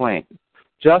that complaint.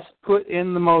 Just put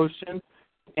in the motion,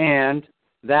 and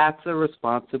that's a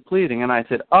responsive pleading. And I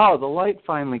said, oh, the light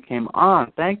finally came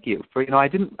on. Thank you.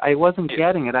 I wasn't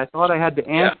getting it. I thought I had to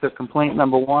answer complaint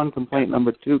number 1, complaint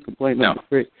number 2, complaint number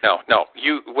 3. No.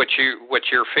 What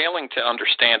you're failing to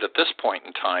understand at this point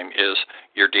in time is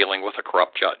you're dealing with a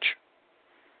corrupt judge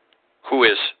who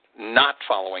is not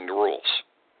following the rules.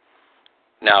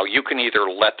 Now, you can either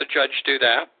let the judge do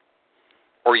that,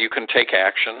 or you can take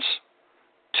actions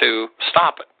to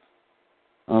stop it.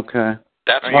 Okay.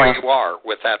 That's where you are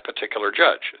with that particular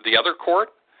judge. The other court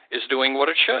is doing what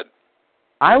it should.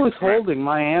 I was holding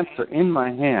my answer in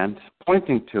my hand,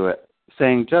 pointing to it,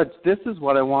 saying, Judge, this is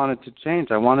what I wanted to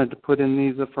change. I wanted to put in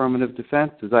these affirmative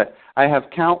defenses. I have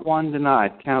count 1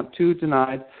 denied, count 2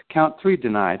 denied, count 3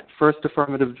 denied. First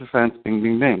affirmative defense, bing,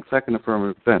 bing, bing. Second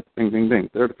affirmative defense, bing, bing, bing.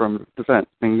 Third affirmative defense,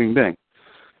 bing, bing, bing.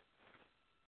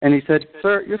 And he said,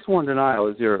 sir, your sworn denial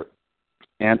is your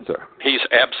answer. He's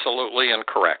absolutely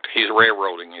incorrect. He's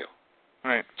railroading you.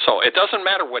 Right. So it doesn't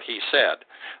matter what he said.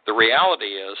 The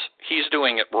reality is he's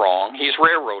doing it wrong. He's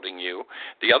railroading you.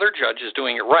 The other judge is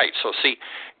doing it right. So see,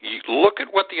 you look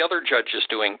at what the other judge is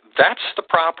doing. That's the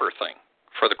proper thing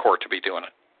for the court to be doing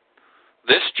it.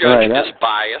 This judge is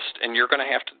biased, and you're going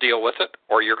to have to deal with it,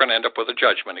 or you're going to end up with a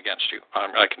judgment against you.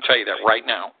 I can tell you that right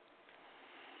now.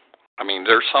 I mean,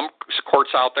 there's some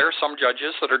courts out there, some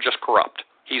judges that are just corrupt.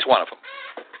 He's one of them.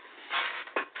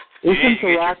 Isn't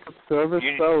the lack of service,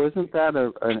 though, isn't that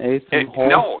an ace in the hole?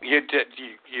 No,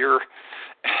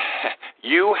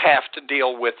 you have to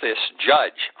deal with this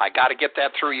judge. I got to get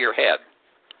that through your head.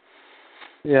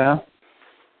 Yeah.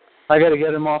 I got to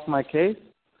get him off my case?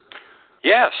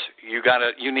 Yes,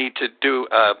 you need to do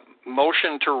a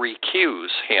motion to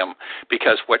recuse him,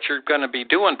 because what you're going to be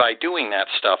doing by doing that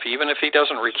stuff, even if he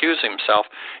doesn't recuse himself,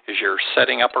 is you're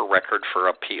setting up a record for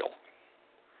appeal.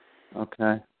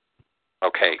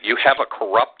 Okay, you have a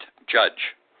corrupt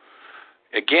judge.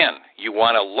 Again, you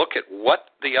want to look at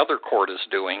what the other court is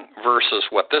doing versus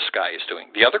what this guy is doing.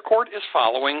 The other court is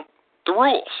following the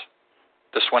rules.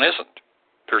 This one isn't.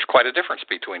 There's quite a difference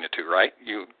between the two, right?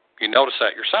 You notice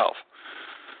that yourself.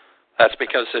 That's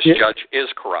because this judge is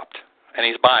corrupt, and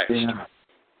he's biased. Yeah.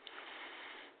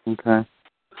 Okay.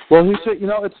 Well,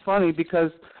 it's funny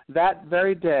because that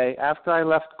very day after I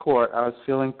left court, I was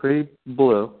feeling pretty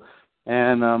blue.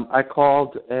 And I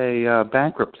called a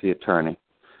bankruptcy attorney,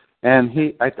 and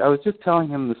I was just telling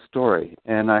him the story,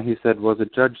 and he said, was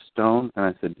it Judge Stone? And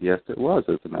I said, yes, it was,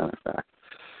 as a matter of fact.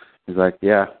 He's like,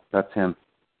 yeah, that's him.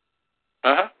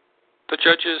 Uh-huh. The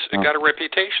judge has got a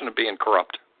reputation of being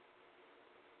corrupt.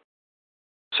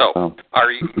 So,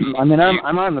 are you... I mean,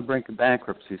 I'm on the brink of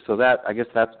bankruptcy, so I guess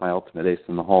that's my ultimate ace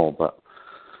in the hole, but...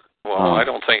 Well, I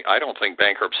don't think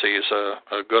bankruptcy is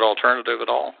a good alternative at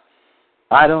all.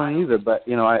 I don't either, but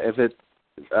if it,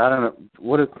 I don't know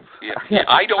what.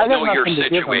 I don't know your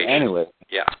situation anyway.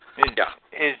 Yeah.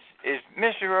 Is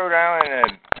Mr. Rhode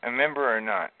Island a member or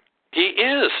not? He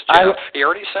is, Jeff. He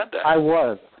already said that. I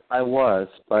was,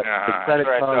 but the credit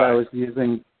card I was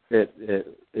using,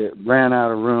 it ran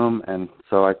out of room, and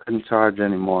so I couldn't charge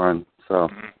anymore, and so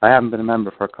I haven't been a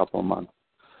member for a couple of months.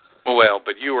 Well,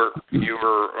 but you were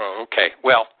okay.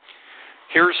 Well,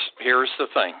 here's the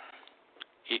thing.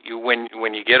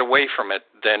 When you get away from it,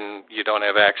 then you don't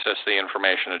have access to the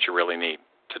information that you really need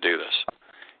to do this.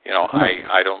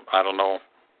 I don't know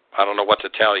what to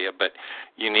tell you, but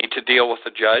you need to deal with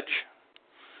the judge.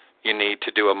 You need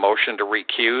to do a motion to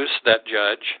recuse that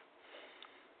judge.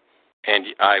 And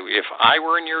if I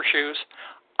were in your shoes,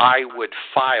 I would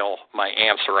file my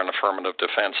answer on affirmative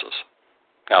defenses.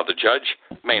 Now, the judge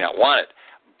may not want it,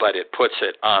 but it puts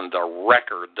it on the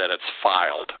record that it's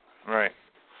filed. Right.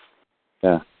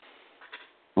 Yeah.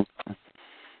 Okay.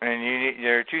 And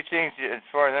there are two things, as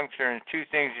far as I'm concerned, two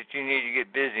things that you need to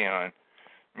get busy on.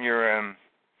 Your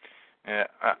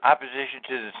opposition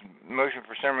to this motion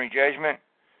for summary judgment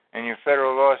and your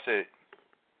federal lawsuit.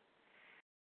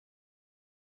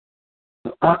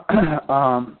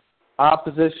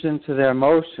 Opposition to their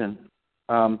motion.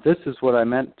 This is what I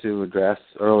meant to address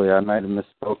earlier. I might have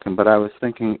misspoken, but I was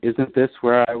thinking, isn't this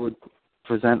where I would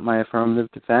present my affirmative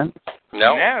defense?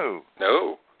 No.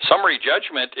 Summary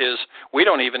judgment is we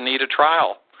don't even need a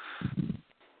trial.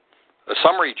 A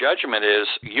summary judgment is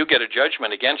you get a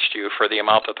judgment against you for the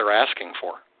amount that they're asking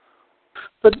for.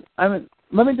 But I mean,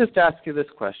 let me just ask you this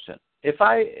question: If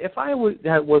I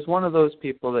was one of those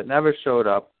people that never showed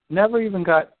up, never even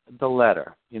got the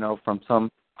letter, from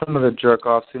some of the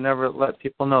jerk-offs who never let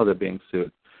people know they're being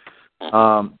sued,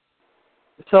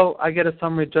 so I get a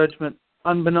summary judgment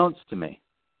unbeknownst to me.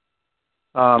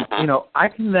 I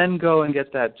can then go and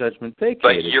get that judgment vacated.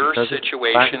 But your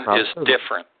situation is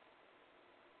different.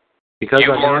 Because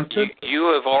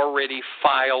you have already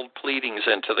filed pleadings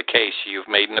into the case. You've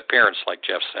made an appearance, like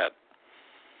Jeff said.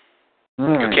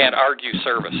 You can't argue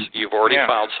service. You've already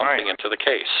filed something into the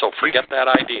case. So forget that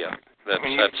idea.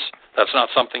 That's not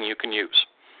something you can use.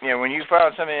 Yeah, when you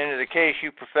filed something into the case,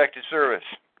 you perfected service.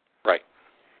 Right.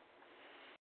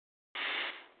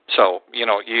 So, you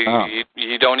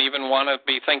don't even want to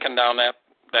be thinking down that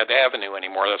avenue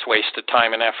anymore. That's wasted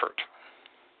time and effort.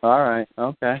 All right.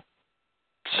 Okay.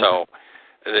 So,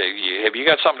 have you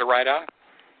got something to write on?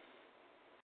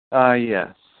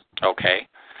 Yes. Okay.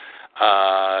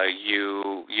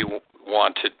 You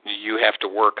have to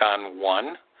work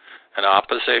on an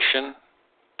opposition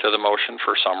to the motion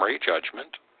for summary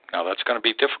judgment. Now, that's going to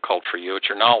be difficult for you at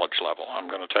your knowledge level. I'm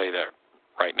going to tell you that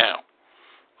right now.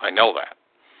 I know that.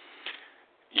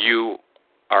 You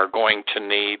are going to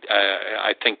need,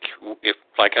 I think,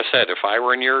 like I said, if I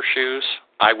were in your shoes,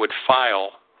 I would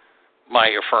file my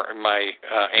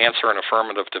answer and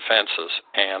affirmative defenses.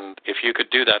 And if you could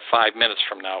do that 5 minutes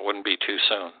from now, it wouldn't be too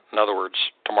soon. In other words,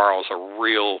 tomorrow is a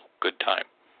real good time.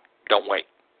 Don't wait.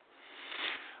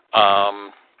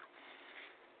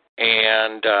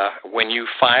 When you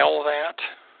file that,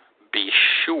 be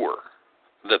sure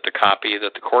that the copy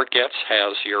that the court gets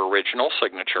has your original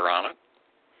signature on it.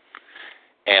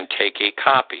 And take a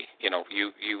copy.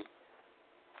 You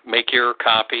make your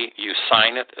copy, you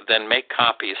sign it, then make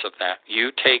copies of that.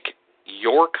 You take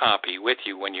your copy with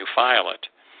you when you file it,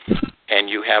 and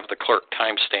you have the clerk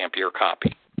timestamp your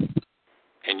copy.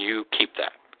 And you keep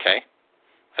that, okay?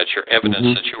 That's your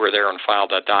evidence that you were there and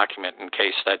filed that document in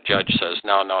case that judge says,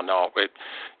 no,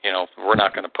 we're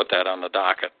not going to put that on the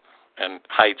docket, and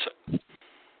hides it.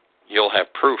 You'll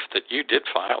have proof that you did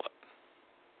file it,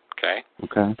 okay?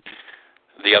 Okay.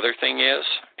 The other thing is,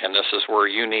 and this is where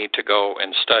you need to go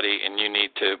and study, and you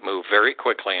need to move very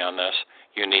quickly on this,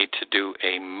 you need to do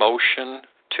a motion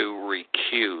to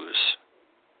recuse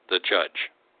the judge.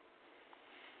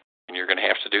 And you're going to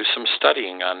have to do some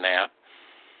studying on that.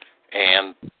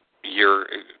 And you're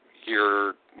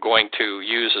going to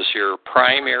use as your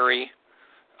primary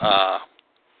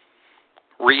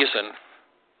reason,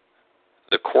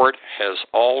 the court has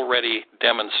already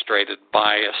demonstrated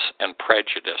bias and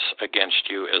prejudice against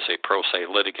you as a pro se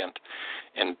litigant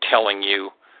in telling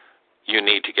you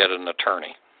need to get an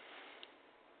attorney.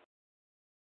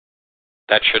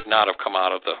 That should not have come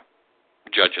out of the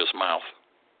judge's mouth.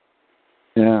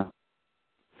 Yeah.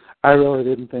 I really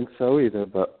didn't think so either,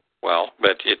 but... Well,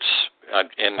 but it's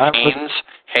in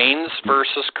Haynes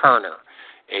versus Kerner.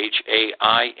 Haines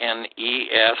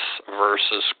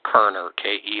versus Kerner,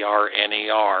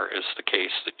 Kerner, is the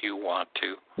case that you want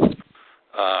to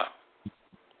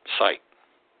cite.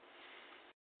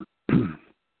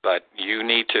 But you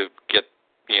need to get,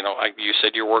 you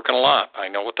said you're working a lot. I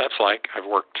know what that's like. I've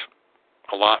worked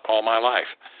a lot all my life.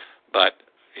 But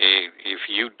if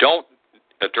you don't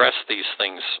address these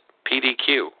things,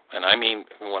 PDQ, and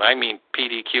when I mean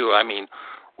PDQ, I mean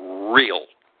real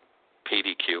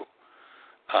PDQ.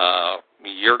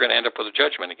 You're going to end up with a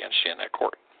judgment against you in that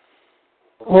court.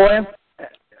 Well,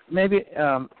 maybe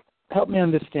help me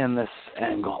understand this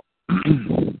angle.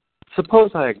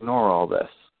 Suppose I ignore all this.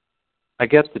 I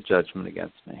get the judgment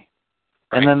against me.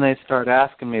 Right. And then they start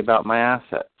asking me about my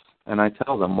assets. And I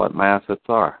tell them what my assets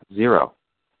are. 0.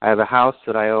 I have a house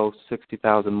that I owe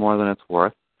 $60,000 more than it's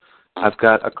worth. I've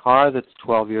got a car that's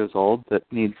 12 years old that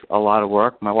needs a lot of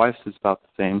work. My wife's is about the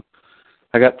same.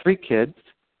 I got 3 kids.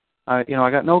 I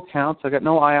got no accounts. I got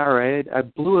no IRA. I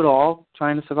blew it all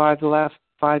trying to survive the last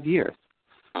 5 years.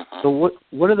 So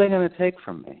what are they going to take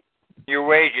from me? Your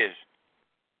wages.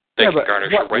 They can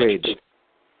garnish your wages.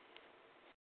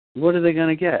 What are they going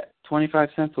to get? 25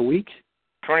 cents a week?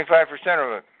 25%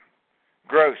 of it.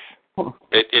 Gross.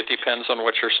 It depends on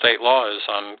what your state law is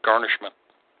on garnishment.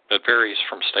 It varies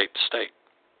from state to state.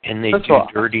 And they do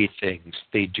dirty things.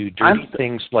 They do dirty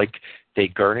things like they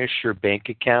garnish your bank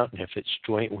account, and if it's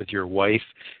joint with your wife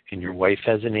and your wife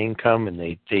has an income and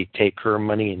they take her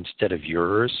money instead of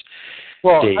yours.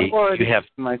 Well, I've already taken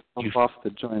myself off the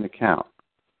joint account.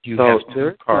 You have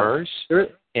 2 cars,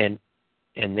 and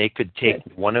and they could take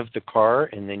one of the car,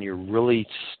 and then you're really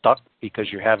stuck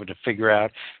because you're having to figure out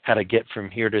how to get from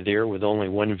here to there with only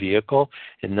one vehicle.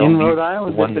 And in Rhode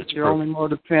Island, if it's your only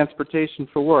mode of transportation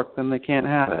for work, then they can't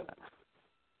have it.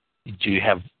 Do you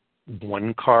have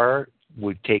one car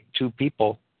would take two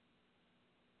people?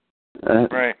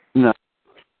 Right. No.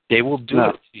 They will do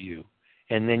it to you,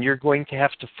 and then you're going to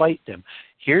have to fight them.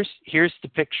 Here's the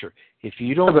picture. If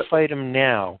you don't fight them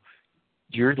now,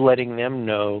 you're letting them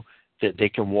know that they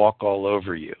can walk all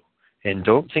over you. And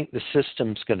don't think the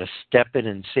system's going to step in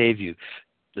and save you.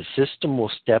 The system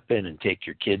will step in and take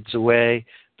your kids away.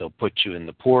 They'll put you in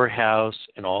the poorhouse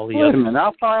and all the other. Wait a minute,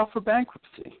 I'll file for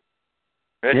bankruptcy.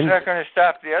 That's not going to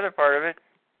stop the other part of it.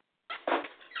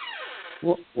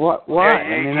 What? Why?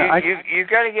 Yeah, you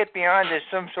got to get beyond this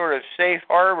some sort of safe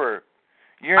harbor.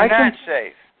 You're not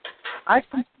safe. I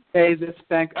can stay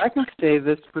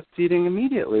this proceeding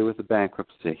immediately with a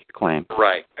bankruptcy claim.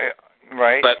 Right.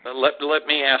 Right. But let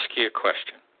me ask you a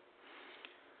question.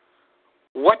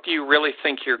 What do you really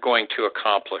think you're going to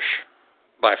accomplish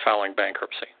by filing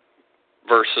bankruptcy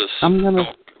versus,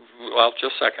 well,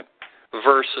 just a second,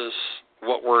 versus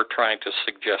what we're trying to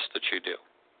suggest that you do?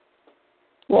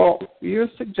 Well, you're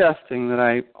suggesting that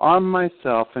I arm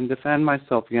myself and defend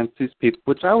myself against these people,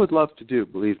 which I would love to do,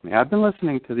 believe me. I've been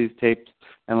listening to these tapes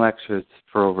and lectures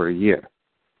for over a year.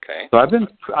 Okay. So I've been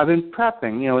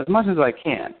prepping, as much as I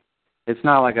can. It's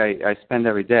not like I spend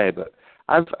every day, but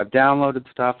I've downloaded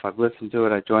stuff, I've listened to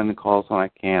it, I join the calls when I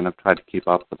can, I've tried to keep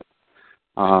up with it.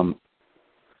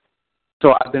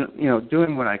 So I've been,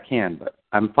 doing what I can, but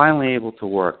I'm finally able to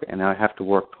work, and I have to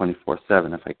work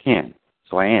 24/7 if I can.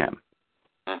 So I am.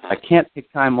 Mm-hmm. I can't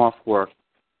take time off work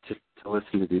to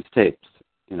listen to these tapes,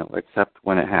 except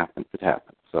when it happens. It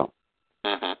happens. So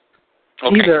okay.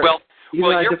 Either I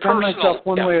your defend myself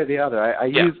one way or the other. I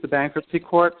use the bankruptcy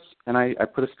courts, and I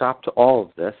put a stop to all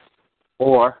of this,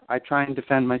 or I try and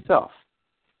defend myself.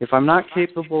 If I'm not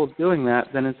capable of doing that,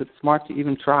 then is it smart to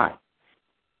even try?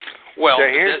 Well, so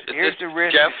here's the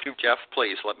risk. Jeff,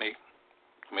 please let me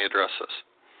address this.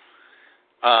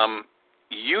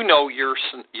 You know your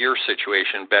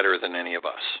situation better than any of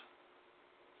us.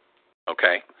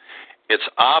 Okay? It's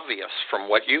obvious from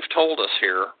what you've told us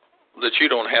here that you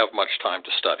don't have much time to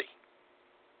study.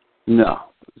 No,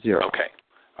 zero. Okay.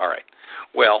 All right.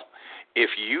 Well, if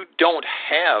you don't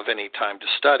have any time to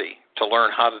study to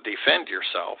learn how to defend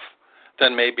yourself,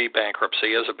 then maybe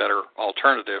bankruptcy is a better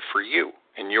alternative for you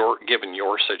given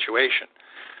your situation.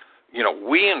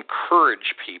 We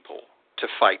encourage people to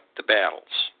fight the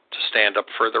battles, to stand up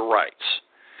for their rights.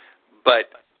 But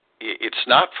it's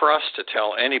not for us to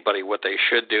tell anybody what they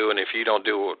should do, and if you don't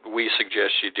do what we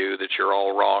suggest you do, that you're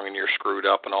all wrong and you're screwed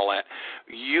up and all that.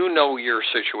 You know your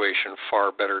situation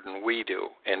far better than we do.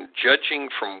 And judging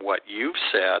from what you've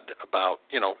said about,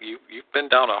 you've been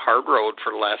down a hard road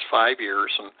for the last 5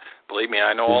 years, and believe me,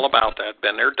 I know all about that.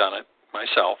 Been there, done it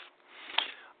myself.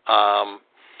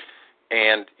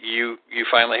 And you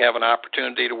finally have an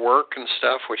opportunity to work and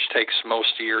stuff, which takes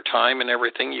most of your time and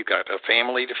everything. You got a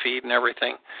family to feed and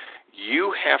everything.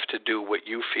 You have to do what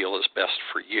you feel is best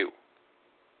for you.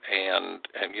 And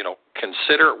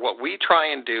consider what we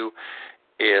try and do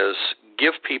is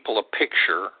give people a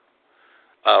picture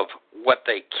of what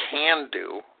they can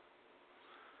do,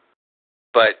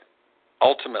 but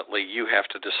ultimately you have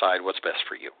to decide what's best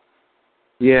for you.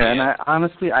 Yeah, and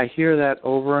I hear that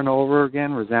over and over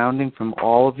again, resounding from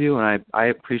all of you, and I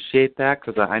appreciate that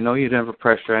because I know you never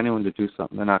pressure anyone to do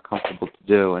something they're not comfortable to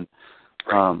do. And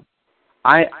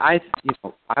I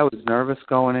was nervous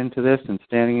going into this and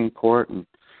standing in court, and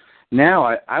now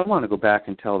I want to go back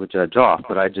and tell the judge off,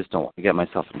 but I just don't want to get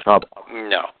myself in trouble.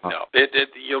 No,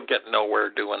 you'll get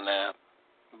nowhere doing that.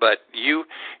 But you've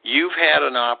had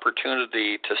an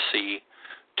opportunity to see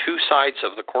two sides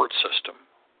of the court system.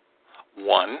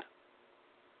 One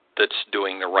that's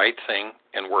doing the right thing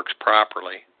and works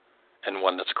properly, and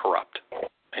one that's corrupt.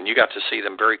 And you got to see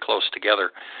them very close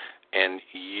together, and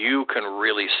you can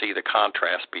really see the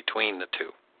contrast between the two.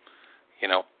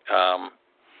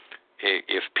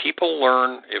 If people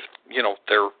learn, if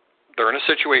they're in a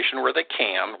situation where they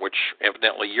can, which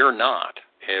evidently you're not.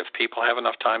 If people have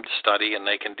enough time to study and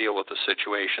they can deal with the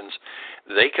situations,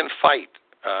 they can fight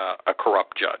a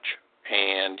corrupt judge.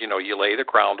 And you lay the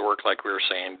groundwork, like we were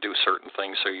saying, do certain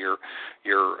things so you're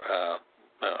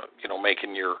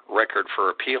making your record for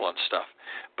appeal and stuff.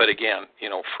 But again,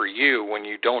 for you, when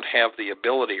you don't have the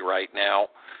ability right now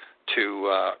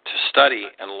to study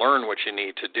and learn what you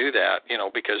need to do that,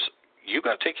 because you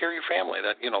got to take care of your family.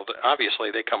 That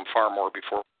obviously they come far more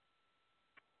before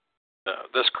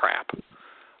this crap.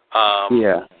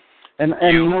 Yeah. And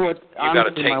you know what? You got to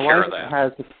honestly, take my care wife of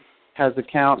that. has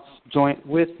accounts joint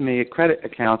with me, credit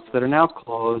accounts that are now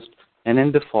closed and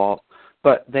in default,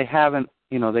 but they haven't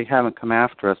come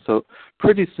after us. So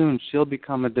pretty soon she'll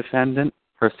become a defendant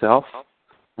herself.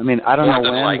 I mean, I don't know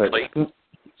when, likely. but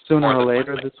sooner or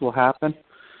later this will happen.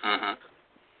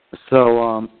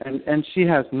 So, and she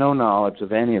has no knowledge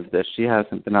of any of this. She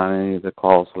hasn't been on any of the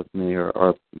calls with me,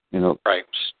 or right.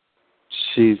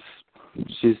 She's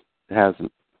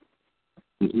hasn't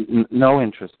no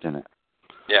interest in it.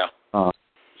 Yeah.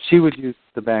 She would use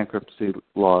the bankruptcy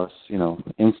laws,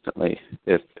 instantly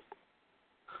if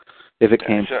it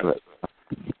came to it.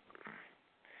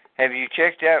 Have you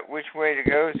checked out which way to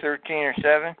go, 13 or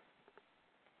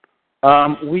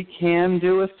 7? We can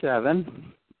do a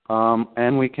 7,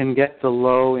 and we can get the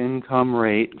low income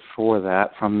rate for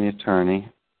that from the attorney.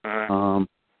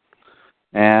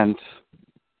 And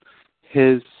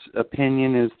his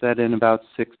opinion is that in about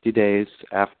 60 days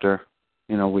after,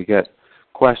 we get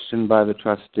questioned by the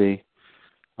trustee,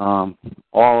 all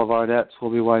of our debts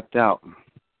will be wiped out.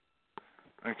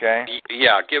 Okay.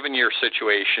 Yeah, given your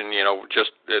situation,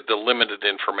 just the limited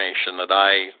information that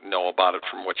I know about it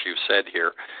from what you've said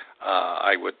here,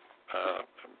 I would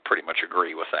pretty much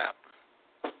agree with that.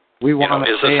 We want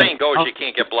as the saying goes, you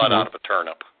can't get blood out of a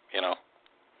turnip,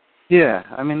 Yeah,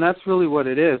 I mean, that's really what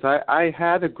it is. I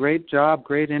had a great job,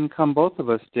 great income. Both of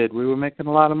us did. We were making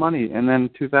a lot of money. And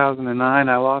then 2009,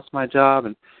 I lost my job,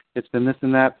 and it's been this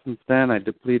and that since then. I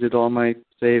depleted all my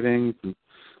savings, and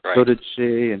so did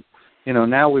she. And,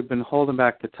 now we've been holding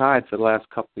back the tide for the last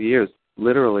couple of years,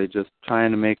 literally just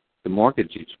trying to make the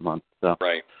mortgage each month. So.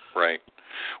 Right.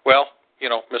 Well,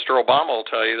 Mr. Obama will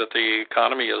tell you that the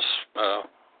economy has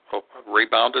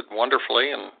rebounded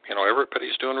wonderfully, and,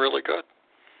 everybody's doing really good.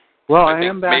 Well, I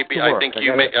am back to work.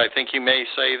 I think you may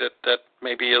say that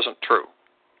maybe isn't true.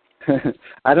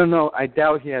 I don't know. I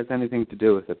doubt he has anything to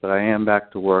do with it, but I am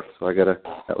back to work, so I got to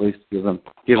at least give him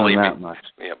that much.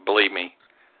 Yeah, believe me,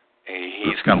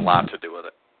 he's got a lot to do with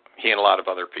it. He and a lot of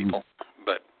other people.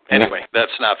 But anyway,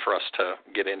 that's not for us to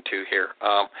get into here.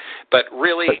 But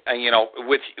really,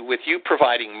 with you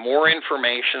providing more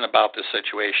information about the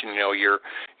situation,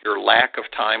 your lack of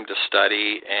time to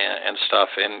study and stuff,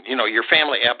 and your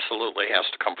family absolutely has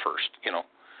to come first.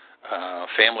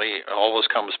 Family always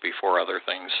comes before other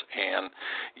things, and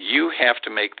you have to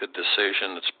make the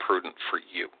decision that's prudent for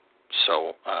you.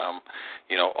 So,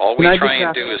 all we try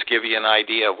and do is give you an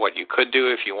idea of what you could do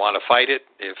if you want to fight it.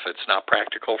 If it's not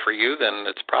practical for you, then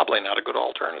it's probably not a good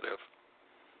alternative.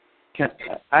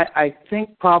 I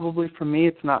think probably for me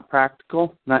it's not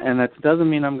practical, and that doesn't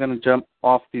mean I'm going to jump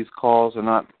off these calls or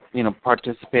not,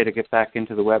 participate or get back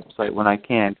into the website when I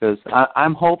can, because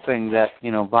I'm hoping that,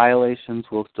 violations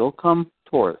will still come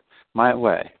toward my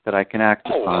way that I can act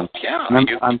upon. Yeah,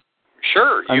 I'm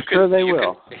sure they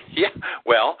will. Yeah,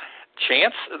 well,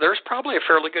 there's probably a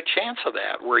fairly good chance of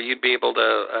that, where you'd be able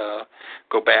to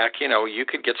go back. You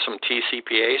could get some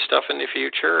TCPA stuff in the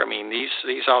future. I mean,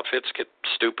 these outfits get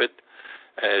stupid,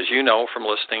 as you know from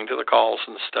listening to the calls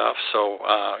and stuff. So,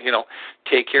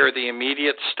 take care of the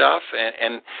immediate stuff.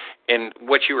 And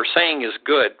what you were saying is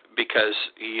good, because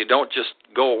you don't just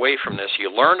go away from this.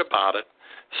 You learn about it.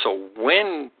 So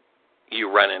when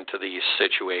you run into these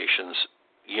situations,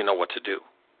 you know what to do.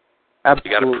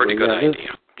 Absolutely. You got a pretty good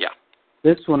idea. Yeah.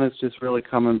 This one is just really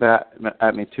coming back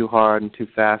at me too hard and too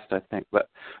fast, I think. But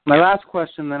my last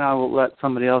question, then I will let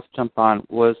somebody else jump on,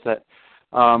 was that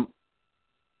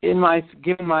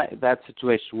given that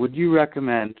situation, would you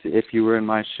recommend, if you were in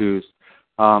my shoes,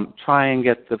 try and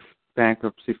get the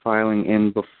bankruptcy filing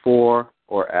in before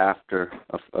or after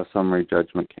a summary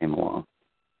judgment came along?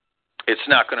 It's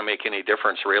not going to make any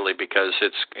difference, really, because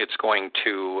it's going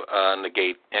to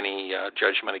negate any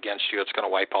judgment against you. It's going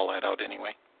to wipe all that out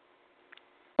anyway.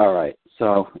 All right.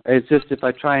 So it's just if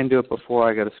I try and do it before,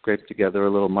 I got to scrape together a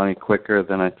little money quicker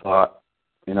than I thought.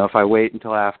 If I wait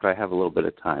until after, I have a little bit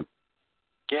of time.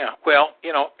 Yeah. Well,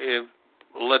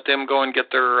 let them go and get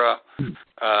their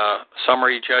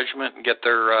summary judgment and get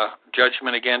their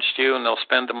judgment against you, and they'll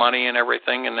spend the money and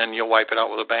everything, and then you'll wipe it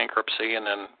out with a bankruptcy, and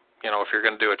then if you're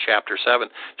going to do a Chapter 7.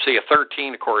 See, a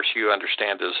 13, of course, you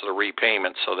understand is the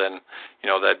repayment, so then,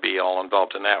 that'd be all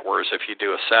involved in that, whereas if you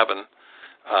do a 7,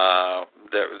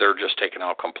 they're just taken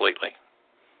out completely.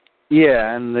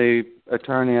 Yeah, and the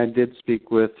attorney I did speak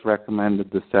with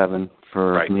recommended the 7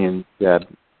 for me and Deb.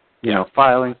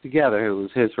 Filing together, it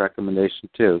was his recommendation,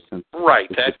 too. Right,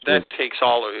 that takes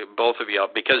both of you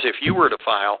up, because if you were to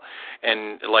file,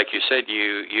 and like you said,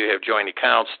 you have joint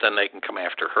accounts, then they can come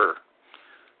after her.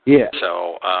 Yeah.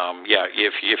 So,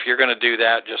 if you're going to do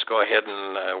that, just go ahead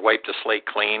and wipe the slate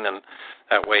clean, and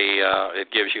that way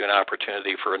it gives you an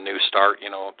opportunity for a new start,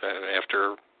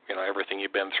 after, everything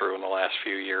you've been through in the last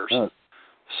few years.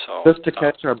 So just to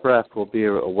catch our breath will be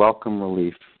a welcome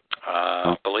relief.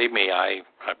 Believe me, I've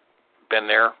been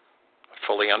there. I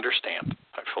fully understand.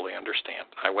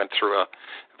 I went through a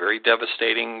very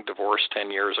devastating divorce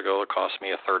 10 years ago that cost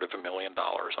me $350,000.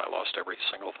 I lost every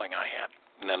single thing I had.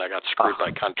 And then I got screwed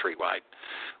by Countrywide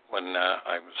when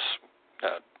I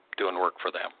was doing work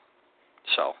for them.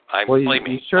 So,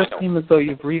 you sure seem as though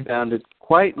you've rebounded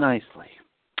quite nicely.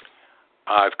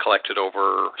 I've collected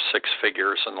over 6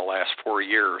 figures in the last 4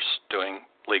 years doing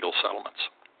legal settlements.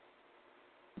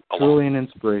 Truly an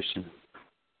inspiration.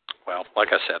 Well, like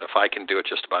I said, if I can do it,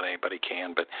 just about anybody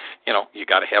can. But, you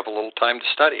got to have a little time to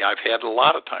study. I've had a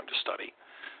lot of time to study.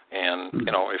 And,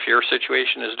 if your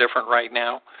situation is different right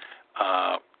now,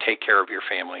 take care of your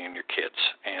family and your kids.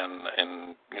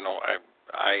 And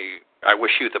I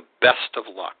wish you the best of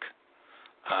luck.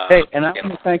 Hey, and I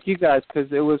want to thank you guys, because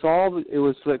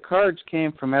the courage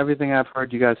came from everything I've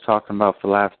heard you guys talking about for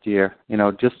the last year,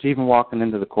 just even walking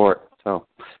into the court. So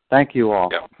thank you all,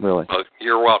 really. Well,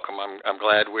 you're welcome. I'm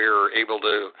glad we were able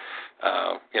to,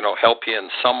 help you in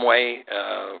some way,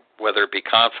 whether it be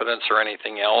confidence or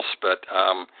anything else. But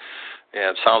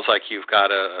it sounds like you've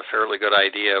got a fairly good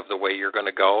idea of the way you're going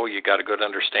to go. You got a good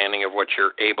understanding of what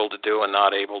you're able to do and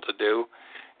not able to do.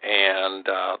 And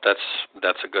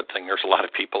that's a good thing. There's a lot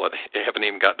of people that haven't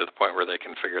even gotten to the point where they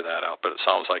can figure that out, but it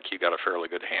sounds like you got a fairly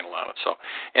good handle on it. So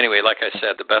anyway, like I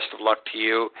said, the best of luck to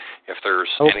you. If there's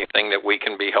anything that we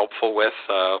can be helpful with,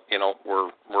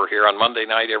 we're here on Monday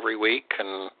night every week,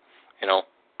 and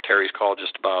Terry's called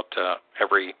just about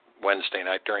every Wednesday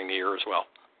night during the year as well.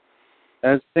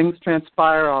 As things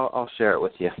transpire, I'll share it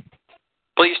with you.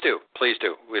 Please do.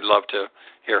 We'd love to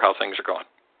hear how things are going.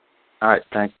 All right,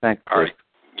 thanks. All right.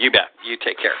 You bet. You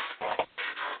take care.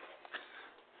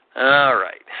 All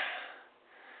right.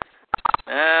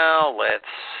 Now, let's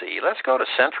see. Let's go to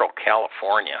Central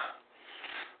California.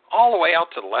 All the way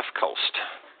out to the left coast.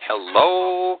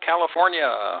 Hello,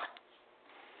 California.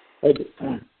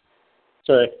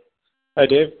 Sorry. Hi,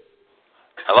 Dave.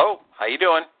 Hello. How you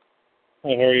doing? Hi,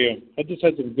 how are you? I just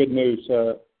had some good news.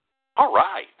 All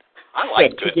right. I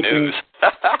like good news.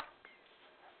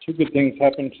 2 good things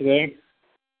happened today.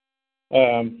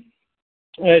 I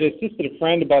had assisted a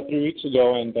friend about 3 weeks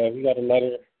ago, and we got a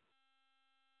letter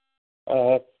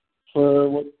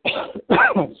for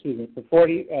excuse me, for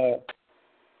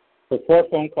 4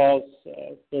 phone calls,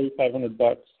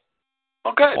 $3,500.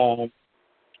 Oh, good.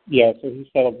 Yeah, so he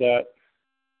settled that.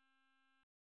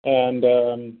 And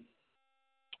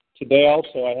today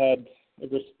also I had a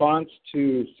response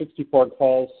to 64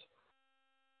 calls.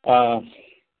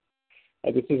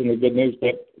 This isn't the good news,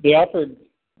 but they offered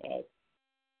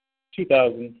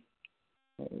 $2,000.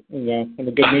 And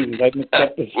the good news is I didn't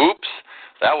accept this. Oops,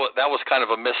 that was kind of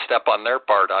a misstep on their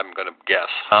part, I'm going to guess,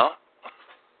 huh?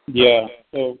 Yeah.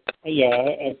 So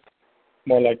I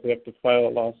more likely have to file a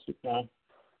lawsuit now.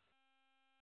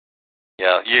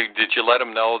 Yeah. Did you let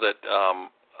them know that?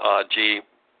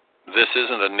 This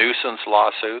isn't a nuisance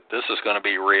lawsuit. This is going to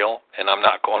be real, and I'm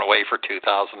not going away for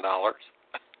 $2,000.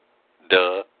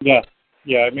 Duh. Yeah.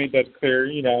 Yeah, I made that clear.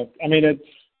 I mean, it's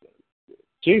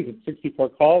 64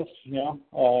 calls. Yeah,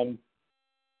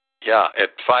 at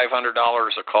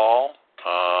 $500 a call.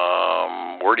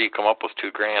 Where do you come up with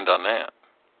 $2,000 on that?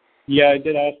 Yeah, I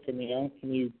did ask him.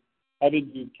 How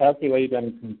did you calculate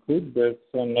and conclude this?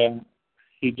 And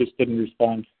he just didn't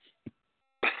respond.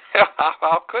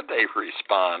 How could they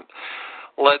respond?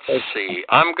 Let's see.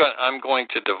 I'm going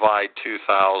to divide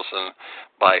 2,000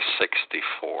 by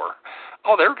 64.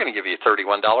 Oh, they were going to give you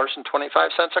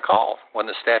 $31.25 a call when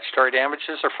the statutory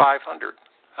damages are $500.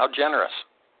 How generous!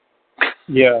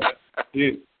 Yeah,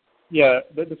 dude. Yeah,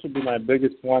 this would be my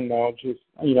biggest one though. Just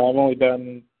I've only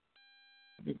done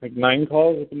like 9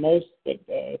 calls at the most, but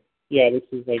this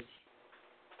is like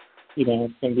it's going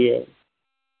to be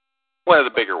one of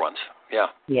the bigger ones. Yeah.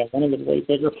 Yeah, one of the way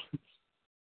bigger ones.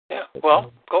 Yeah,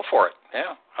 well, go for it.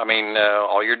 Yeah. I mean,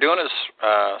 all you're doing is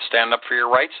standing up for your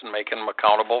rights and making them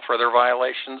accountable for their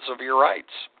violations of your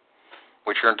rights,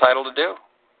 which you're entitled to do.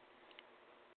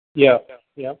 Yeah.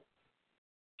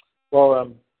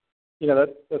 Well,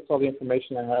 that's all the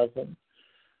information I have. And,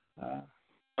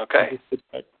 okay.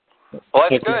 Well,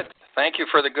 that's good. Thank you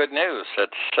for the good news.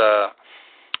 It's,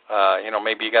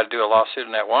 maybe you got to do a lawsuit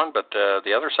in that one, but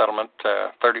the other settlement,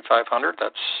 $3,500,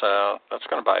 that's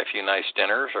going to buy a few nice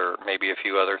dinners or maybe a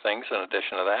few other things in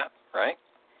addition to that, right?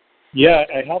 Yeah,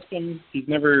 I helped him. He's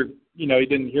never, he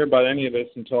didn't hear about any of this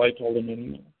until I told him.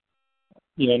 And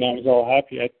now he's all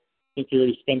happy. I think he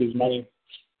already spent his money.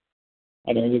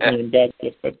 I don't know, he doesn't even got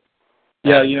it, but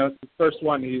yeah, it's the first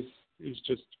one. He's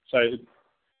just excited.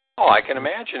 Oh, I can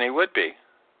imagine he would be.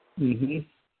 Mhm.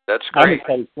 That's great. I'm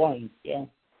excited for him. Yeah.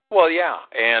 Well, yeah,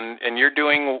 and you're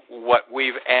doing what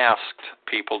we've asked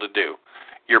people to do.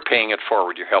 You're paying it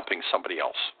forward. You're helping somebody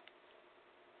else.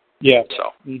 Yeah.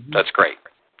 So that's great.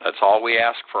 That's all we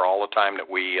ask for all the time that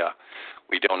we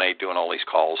donate, doing all these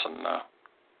calls and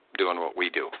doing what we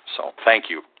do. So thank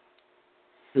you.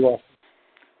 You're welcome.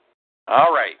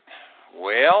 All right.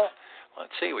 Well,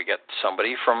 let's see. We got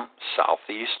somebody from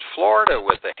Southeast Florida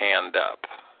with a hand up.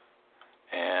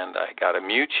 And I got to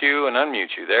mute you and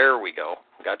unmute you. There we go.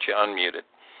 Got you unmuted.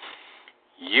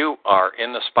 You are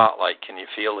in the spotlight. Can you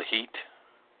feel the heat?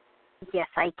 Yes,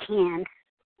 I can.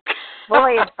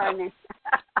 Boy, it's funny.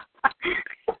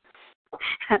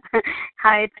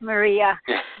 Hi, it's Maria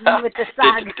with the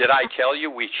sun. Did I tell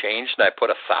you we changed and I put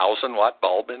 1,000-watt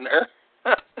bulb in there?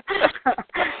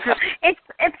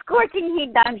 It's scorching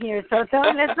heat down here, so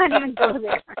let's not even go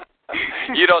there.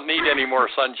 You don't need any more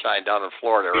sunshine down in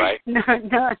Florida, right?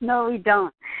 No, we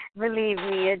don't. Believe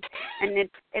me,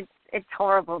 it's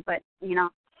horrible, but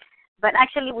But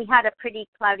actually, we had a pretty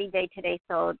cloudy day today,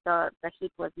 so the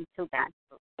heat wasn't too bad.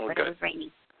 But it was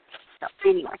raining. So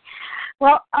anyway,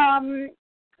 well,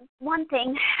 one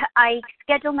thing, I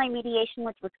scheduled my mediation,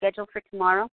 which was scheduled for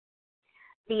tomorrow.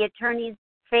 The attorneys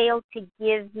failed to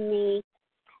give me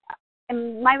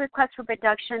my request for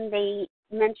reduction. They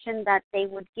mentioned that they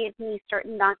would give me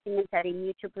certain documents at a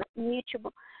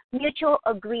mutual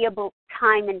agreeable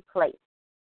time and place.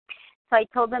 So I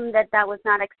told them that was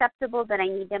not acceptable, that I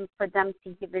need them for them to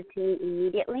give it to me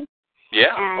immediately.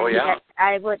 Yeah.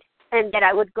 And that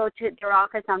I would go to their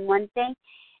office on Wednesday.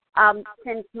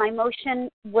 Since my motion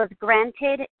was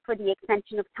granted for the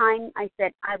extension of time, I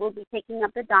said I will be picking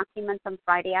up the documents on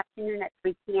Friday afternoon at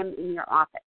 3 p.m. in your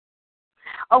office.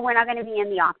 Oh, we're not going to be in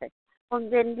the office. Well,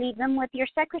 then leave them with your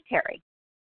secretary,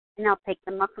 and I'll pick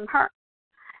them up from her.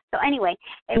 So anyway,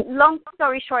 long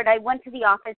story short, I went to the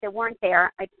office. They weren't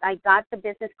there. I got the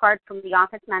business card from the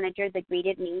office manager that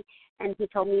greeted me, and he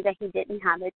told me that he didn't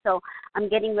have it. So I'm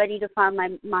getting ready to file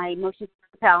my motion to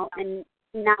compel. And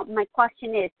now my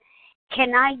question is,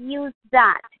 can I use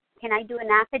that? Can I do an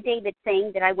affidavit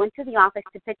saying that I went to the office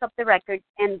to pick up the records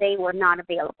and they were not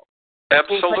available?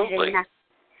 Absolutely.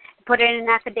 Put it in an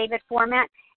affidavit format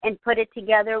and put it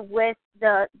together with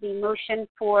the motion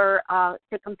for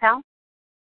to compel?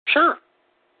 Sure.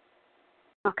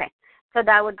 Okay. So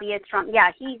that would be a strong,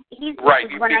 he's right,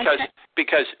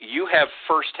 because you have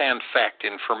firsthand fact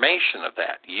information of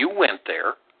that. You went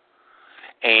there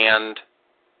and,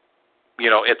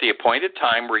 at the appointed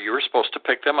time where you were supposed to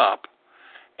pick them up,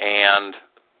 and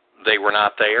they were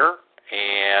not there,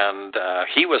 and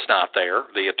he was not there,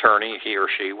 the attorney, he or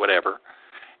she, whatever,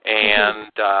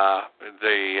 and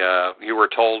you were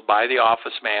told by the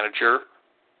office manager,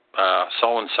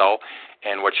 so-and-so,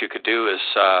 and what you could do is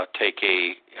take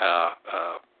a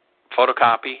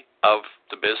photocopy of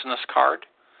the business card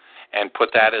and put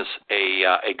that as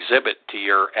a exhibit to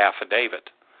your affidavit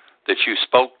that you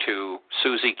spoke to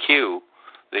Susie Q,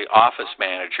 the office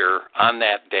manager, on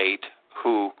that date,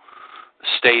 who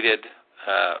stated,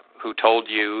 who told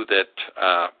you that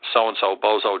so-and-so,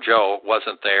 Bozo Joe,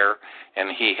 wasn't there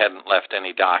and he hadn't left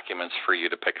any documents for you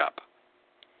to pick up.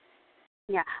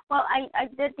 Yeah, well, I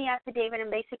did the affidavit,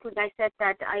 and basically I said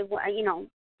that I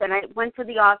went to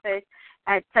the office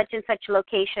at such and such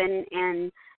location,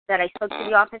 and that I spoke to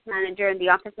the office manager, and the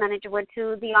office manager went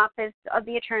to the office of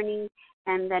the attorney,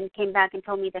 and then came back and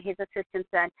told me that his assistant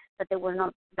said that there were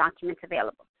no documents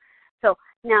available. So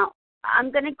now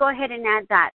I'm going to go ahead and add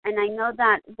that, and I know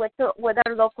that with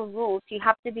our local rules, you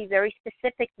have to be very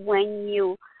specific when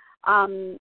you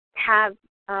have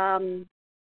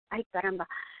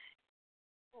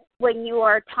when you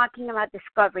are talking about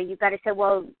discovery. You got to say,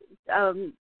 well,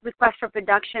 request for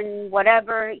production,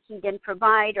 whatever he didn't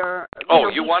provide, or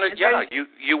you want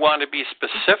to be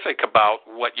specific about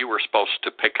what you were supposed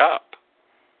to pick up.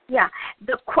 Yeah,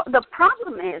 the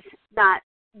problem is that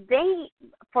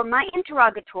for my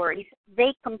interrogatories,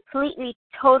 they completely,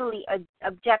 totally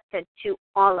objected to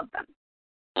all of them,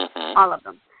 all of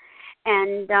them,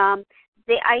 and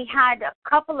I had a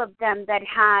couple of them that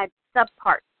had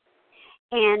subparts.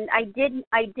 And I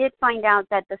did find out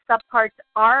that the subparts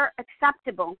are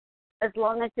acceptable as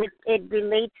long as it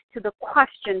relates to the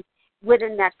questions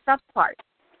within that subpart.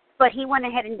 But he went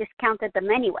ahead and discounted them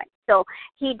anyway. So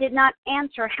he did not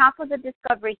answer half of the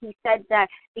discovery. He said that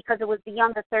because it was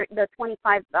beyond the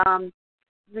 25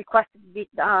 requested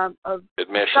of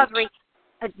admissions. discovery.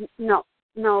 No,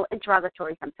 no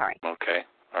interrogatories, I'm sorry. Okay,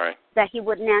 all right. That he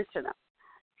wouldn't answer them.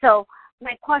 So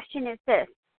my question is this,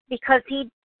 because he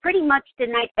pretty much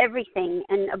denied everything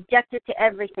and objected to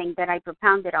everything that I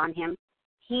propounded on him,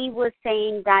 he was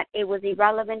saying that it was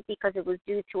irrelevant because it was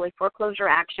due to a foreclosure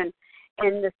action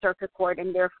in the circuit court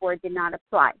and therefore did not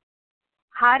apply.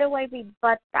 How do I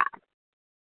rebut that?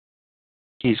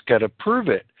 He's got to prove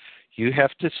it. You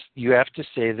have to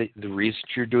say that the reason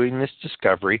you're doing this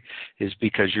discovery is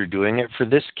because you're doing it for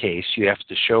this case. You have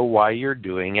to show why you're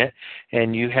doing it,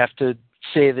 and you have to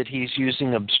say that he's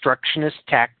using obstructionist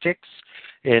tactics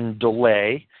and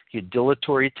delay,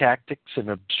 dilatory tactics and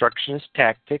obstructionist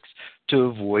tactics to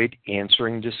avoid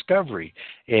answering discovery.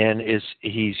 And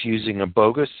he's using a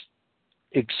bogus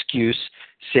excuse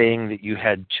saying that you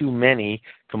had too many,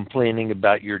 complaining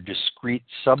about your discrete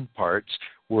subparts,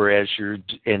 whereas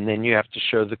and then you have to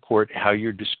show the court how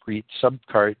your discrete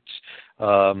subparts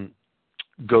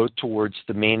go towards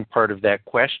the main part of that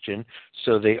question,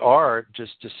 so they are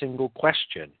just a single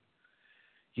question.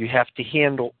 You have to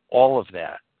handle all of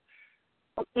that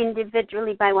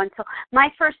individually by one. So my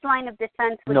first line of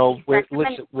defense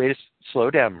was slow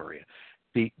down, Maria.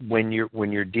 When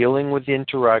you're dealing with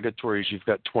interrogatories, you've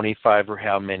got 25 or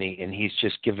how many, and he's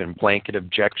just given blanket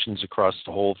objections across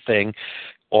the whole thing.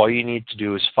 All you need to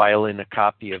do is file in a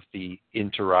copy of the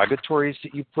interrogatories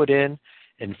that you put in,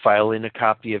 and file in a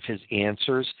copy of his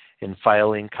answers, and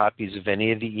file in copies of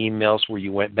any of the emails where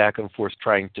you went back and forth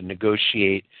trying to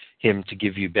negotiate him to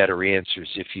give you better answers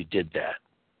if you did that.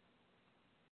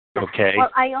 Okay?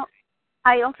 Well,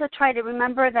 I also try to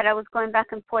remember that I was going back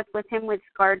and forth with him with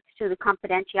regards to the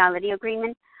confidentiality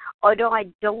agreement. Although I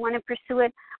don't want to pursue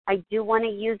it, I do want to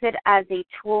use it as a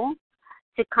tool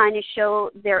to kind of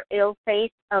show their ill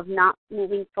faith of not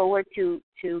moving forward to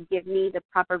give me the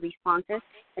proper responses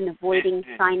and avoiding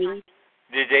signing.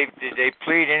 Did they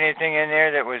plead anything in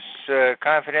there that was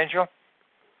confidential?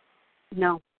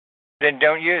 No. Then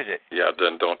don't use it. Yeah,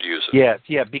 then don't use it.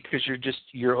 Yeah, because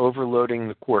you're overloading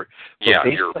the court. Yeah,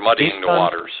 you're muddying the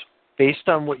waters. Based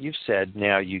on what you've said,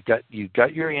 now you got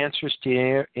your answers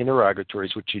to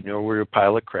interrogatories, which you know were a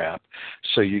pile of crap.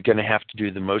 So you're going to have to do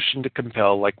the motion to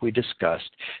compel, like we discussed.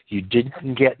 You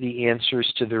didn't get the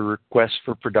answers to the request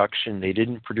for production. They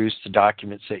didn't produce the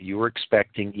documents that you were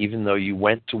expecting, even though you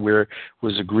went to where it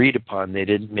was agreed upon. They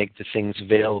didn't make the things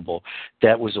available.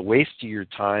 That was a waste of your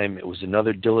time. It was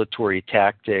another dilatory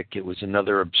tactic. It was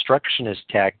another obstructionist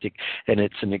tactic, and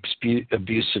it's an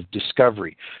abuse of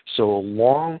discovery. So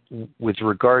along with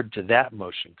regard to that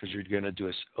motion, because you're going to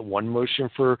do one motion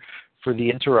for the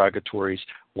interrogatories,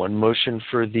 one motion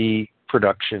for the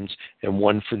productions, and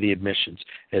one for the admissions.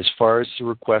 As far as the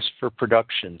request for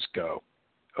productions go,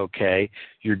 okay,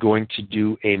 you're going to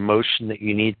do a motion that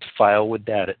you need to file with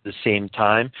that at the same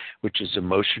time, which is a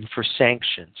motion for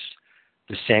sanctions.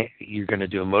 You're going to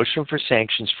do a motion for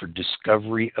sanctions for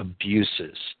discovery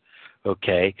abuses,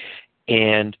 okay?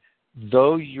 And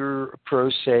though you're a pro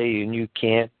se and you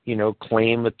can't,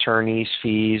 claim attorney's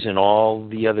fees and all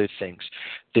the other things,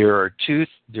 there are two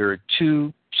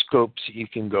scopes that you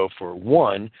can go for.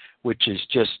 One, which is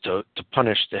just to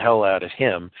punish the hell out of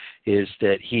him, is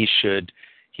that he should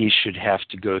have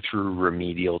to go through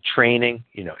remedial training,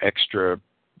 extra,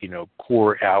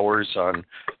 core hours on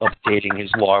updating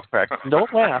his law practice.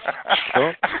 Don't laugh.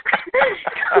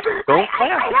 Don't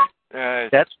laugh.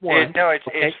 That's one.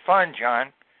 It's fun,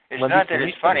 John. It's not that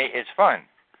it's funny, it's fun.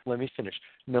 Let me finish.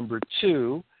 Number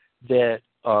two, that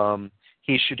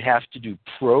he should have to do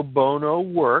pro bono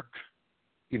work,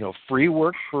 free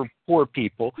work for poor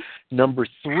people. Number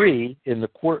three, and the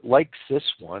court likes this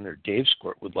one, or Dave's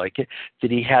court would like it,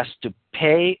 that he has to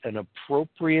pay an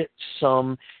appropriate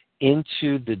sum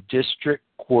into the district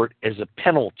court as a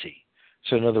penalty.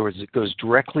 So in other words, it goes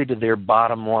directly to their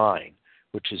bottom line,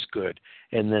 which is good.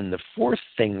 And then the fourth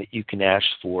thing that you can ask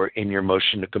for in your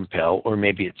motion to compel, or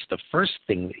maybe it's the first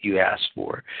thing that you ask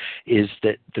for, is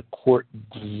that the court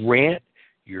grant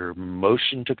your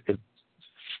motion to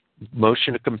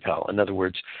compel. In other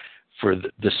words, for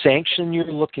the sanction you're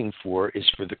looking for is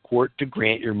for the court to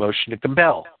grant your motion to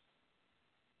compel.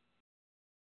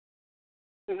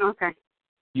 Okay.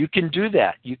 You can do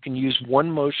that. You can use one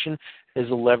motion as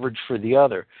a leverage for the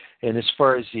other. And as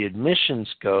far as the admissions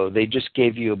go, they just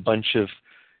gave you a bunch of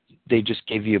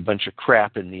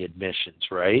crap in the admissions,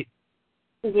 right?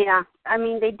 Yeah, I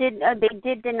mean they did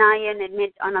deny and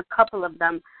admit on a couple of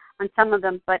them, on some of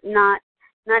them, but not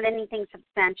anything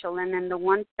substantial. And then the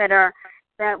ones that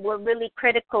were really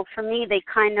critical for me, they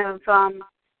kind of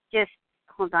just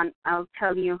hold on, I'll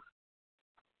tell you.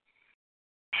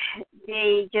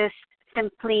 They just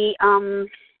simply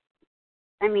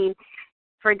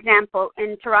For example,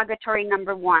 interrogatory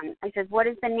number 1, I said, what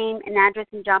is the name and address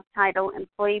and job title,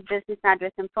 employee business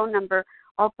address and phone number,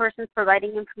 all persons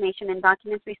providing information and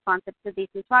documents responsive to these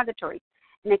interrogatories,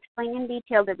 and explain in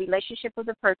detail the relationship of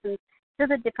the persons to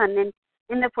the defendant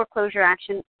in the foreclosure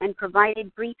action, and provide a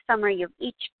brief summary of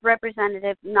each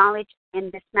representative knowledge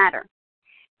in this matter.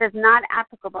 It is not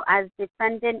applicable as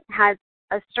defendant has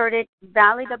asserted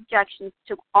valid objections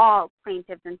to all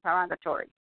plaintiff's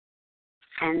interrogatories.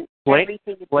 And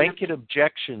blanket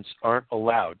objections aren't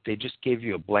allowed. They just gave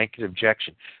you a blanket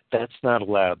objection. That's not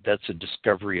allowed. That's a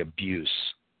discovery abuse.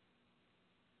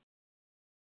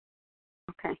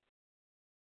 Okay.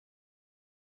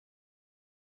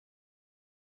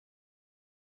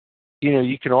 You know,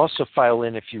 you can also file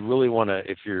in if you really want to,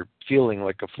 if you're feeling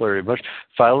like a flurry of motion,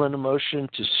 file in a motion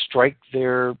to strike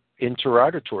their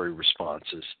interrogatory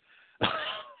responses.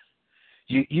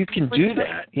 You can do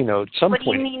that, you know, at some point.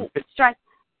 What do you mean strike?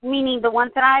 Meaning the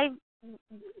ones that I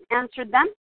answered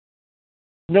them?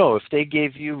 No, if they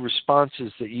gave you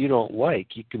responses that you don't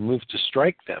like, you can move to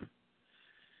strike them.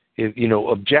 If, you know,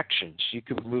 objections, you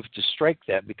can move to strike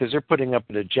that because they're putting up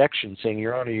an objection saying,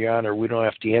 Your Honor, we don't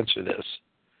have to answer this.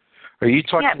 Are you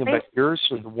talking about yours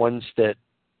or the ones that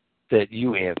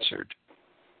you answered?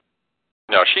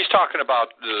 No, she's talking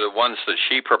about the ones that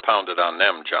she propounded on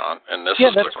them, John, and this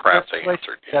is the crap they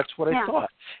answered. That's what I thought.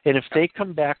 And if they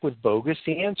come back with bogus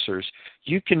answers,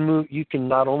 you can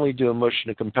not only do a motion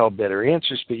to compel better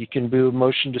answers, but you can do a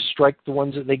motion to strike the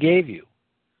ones that they gave you,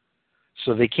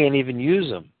 so they can't even use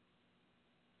them.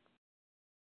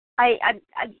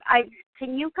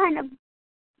 Can you kind of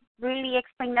really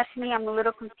explain that to me? I'm a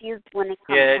little confused when it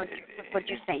comes to what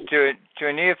you're saying. To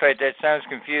a neophyte, that sounds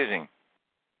confusing.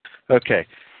 Okay,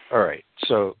 all right.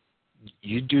 So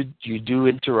you do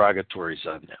interrogatories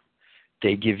on them.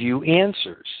 They give you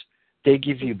answers. They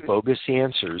give you bogus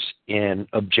answers and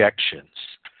objections.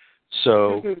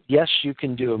 So yes, you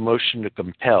can do a motion to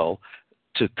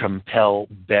compel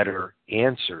better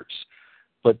answers,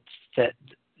 but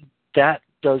that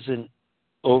doesn't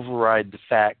override the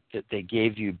fact that they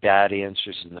gave you bad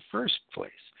answers in the first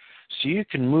place. So you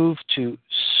can move to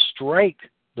strike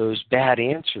those bad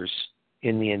answers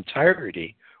in the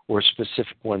entirety or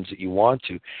specific ones that you want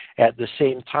to at the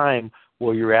same time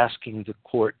while you're asking the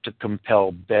court to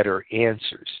compel better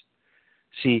answers.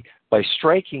 See, by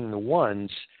striking the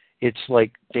ones, it's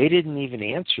like they didn't even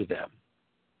answer them.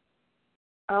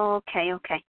 Okay.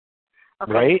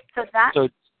 Right?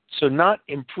 So not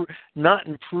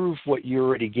improve what you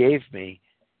already gave me.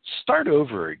 Start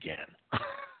over again.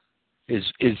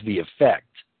 is the effect.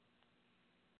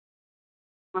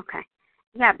 Okay.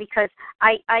 Yeah, because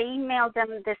I emailed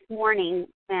them this morning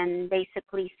and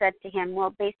basically said to him,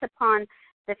 well, based upon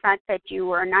the fact that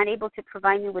you are not able to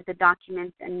provide me with the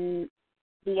documents and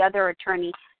the other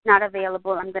attorney not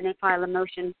available, I'm going to file a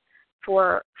motion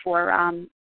to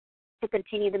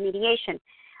continue the mediation.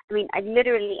 I mean,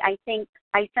 I think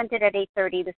I sent it at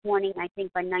 8:30 this morning. I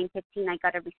think by 9:15 I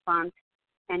got a response,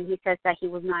 and he says that he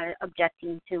was not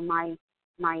objecting to my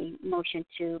motion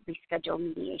to reschedule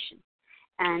mediation.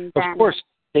 And then, of course,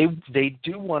 they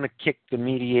do want to kick the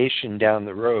mediation down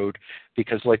the road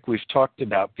because, like we've talked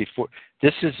about before,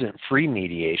 this isn't free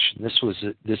mediation.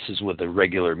 This is with a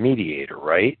regular mediator,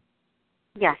 right?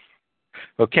 Yes.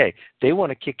 Okay, they want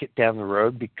to kick it down the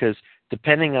road because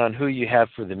depending on who you have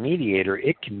for the mediator,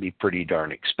 it can be pretty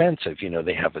darn expensive. You know,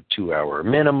 they have a 2-hour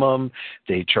minimum.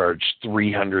 They charge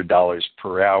 $300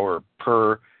 per hour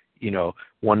per, you know,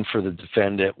 one for the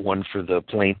defendant, one for the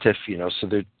plaintiff, you know, so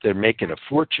they're making a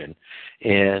fortune.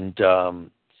 And,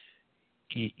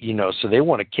 you know, so they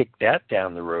want to kick that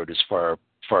down the road as far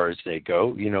as they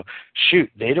go. You know, shoot,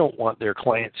 they don't want their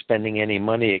client spending any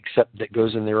money except that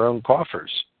goes in their own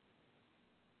coffers.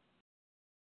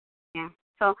 Yeah.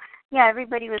 So, yeah,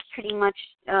 everybody was pretty much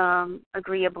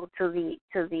agreeable to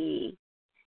the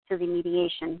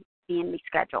mediation being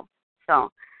rescheduled.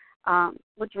 So,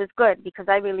 which was good because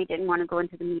I really didn't want to go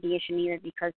into the mediation either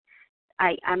because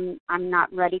I'm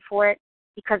not ready for it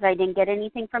because I didn't get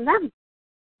anything from them.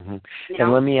 Mm-hmm.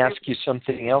 And let me ask you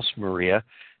something else, Maria.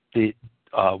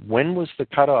 When was the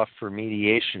cutoff for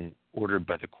mediation ordered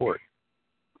by the court?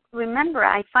 Remember,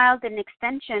 I filed an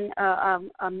extension,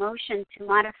 a motion to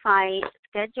modify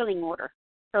scheduling order.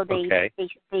 So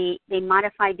they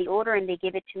modified the order and they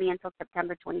gave it to me until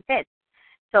September 25th.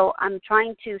 So I'm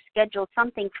trying to schedule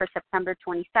something for September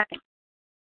 22nd.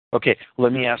 Okay,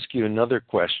 let me ask you another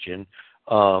question.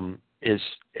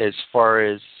 As far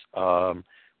as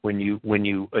when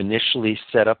you initially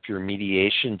set up your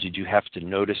mediation, did you have to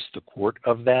notice the court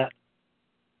of that?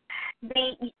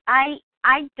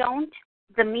 I don't.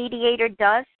 The mediator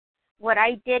does, what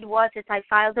I did was I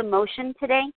filed a motion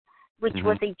today, which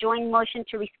was a joint motion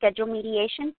to reschedule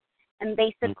mediation. And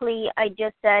basically, I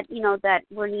just said, that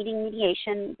we're needing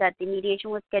mediation, that the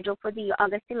mediation was scheduled for the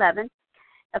August 11th.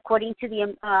 According to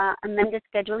the amended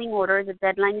scheduling order, the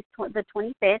deadline is the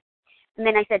 25th. And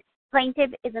then I said,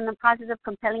 plaintiff is in the process of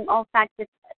completing all fact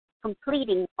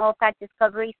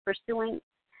discoveries. Pursuing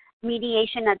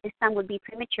mediation at this time would be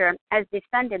premature, as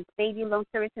defendants, Bayview Loan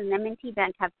Services and M&T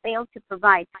Bank, have failed to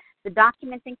provide the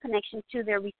documents in connection to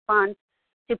their response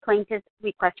to plaintiff's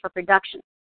request for production.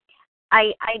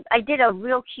 I did a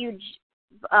real huge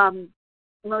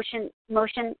motion,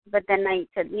 but then I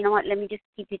said, you know what, let me just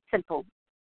keep it simple,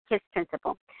 KISS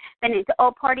principle. Then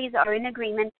all parties are in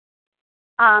agreement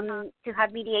to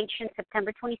have mediation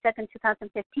September 22nd,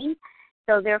 2015.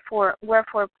 So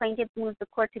wherefore plaintiff moves the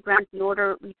court to grant the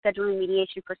order rescheduling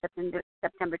mediation for September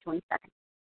 22nd.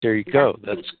 There you go.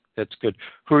 That's good.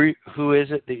 Who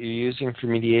is it that you're using for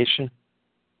mediation?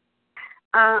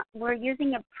 We're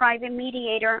using a private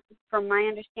mediator. From my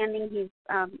understanding,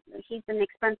 he's an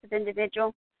expensive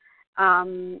individual,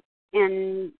 and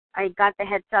I got the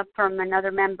heads up from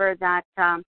another member that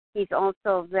he's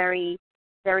also very,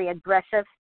 very aggressive,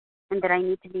 and that I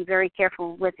need to be very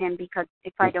careful with him, because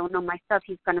if I don't know my stuff,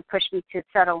 he's going to push me to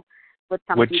settle with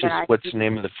something. What's the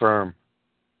name of the firm?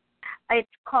 It's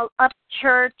called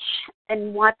Upchurch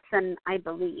and Watson, I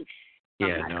believe.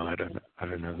 Yeah, no, I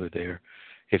don't know who they are.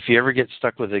 If you ever get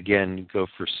stuck with it again, go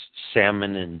for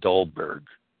Salmon and Dolberg.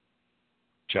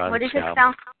 John. What is it?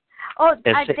 Oh,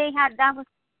 they had that was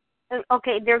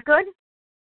okay. They're good.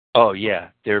 Oh yeah,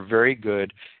 they're very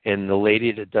good. And the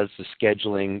lady that does the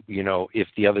scheduling, if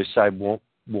the other side won't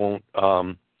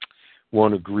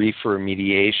agree for a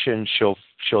mediation,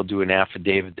 she'll do an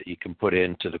affidavit that you can put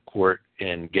into the court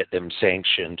and get them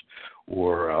sanctioned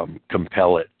or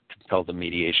compel the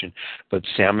mediation. But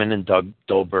Salmon and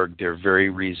Dolberg, they're very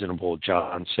reasonable.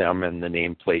 John Salmon, the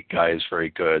nameplate guy, is very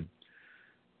good.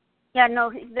 Yeah, no,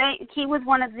 he was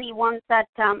one of the ones that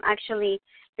actually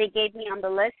they gave me on the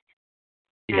list.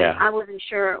 And yeah. I wasn't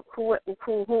sure who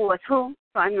was who,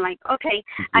 so I'm like, okay.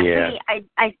 Actually,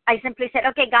 yeah. I simply said,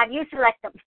 okay, God, you select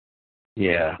them.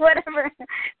 Yeah. Whatever.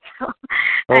 So,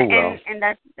 oh well. And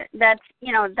that's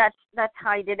how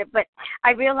I did it. But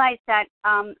I realized that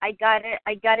I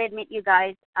gotta admit, you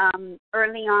guys,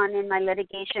 early on in my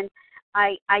litigation,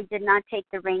 I did not take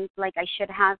the reins like I should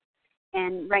have,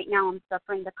 and right now I'm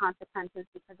suffering the consequences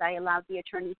because I allowed the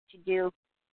attorneys to do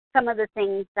some of the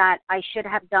things that I should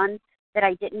have done that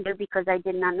I didn't do because I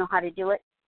did not know how to do it,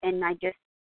 and I just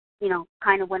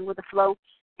kind of went with the flow.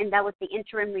 And that was the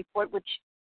interim report, which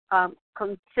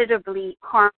considerably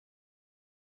harmed.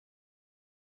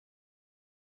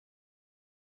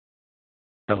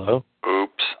 Hello?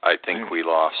 Oops, I think we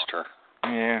lost her.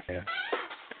 Yeah.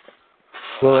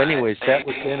 Well, anyways, that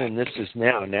was then and this is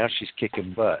now. Now she's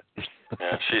kicking butt.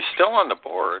 Yeah, she's still on the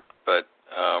board, but,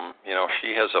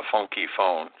 she has a funky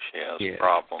phone. She has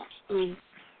problems. Mm.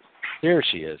 There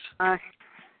she is.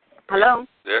 Hello?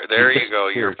 There you go.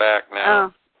 You're back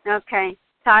now. Oh, okay.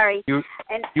 Sorry. You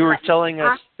were telling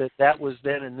us that was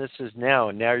then and this is now,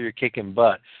 and now you're kicking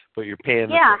butt, but you're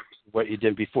paying what you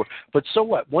did before. But so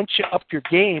what? Once you up your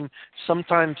game,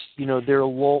 sometimes, they're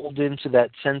lulled into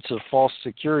that sense of false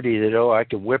security that, I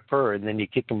could whip her, and then you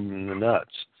kick them in the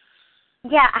nuts.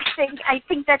 Yeah, I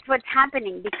think that's what's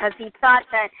happening, because he thought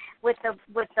that with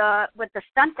the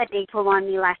stunt that they pulled on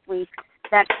me last week,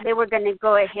 that they were going to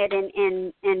go ahead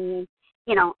and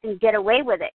get away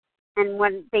with it. And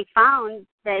when they found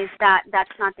that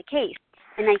that's not the case,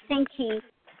 and I think he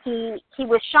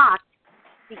was shocked,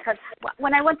 because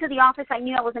when I went to the office, I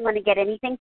knew I wasn't going to get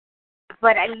anything,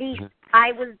 but at least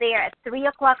I was there at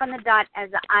 3:00 on the dot as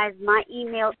my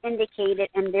email indicated,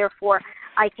 and therefore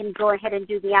I can go ahead and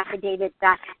do the affidavit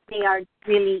that they are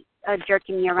really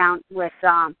jerking me around with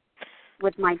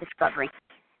my discovery.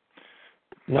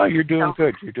 No, you're doing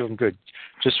good. You're doing good.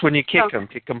 Just when you kick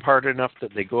them hard enough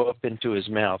that they go up into his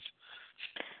mouth.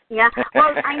 Yeah,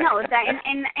 well, I know that,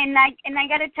 and I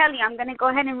got to tell you, I'm going to go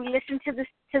ahead and re-listen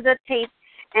to the tape,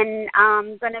 and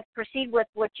I'm going to proceed with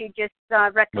what you just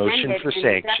recommended. Motion for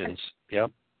sanctions.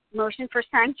 Yep. Motion for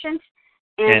sanctions,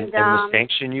 and the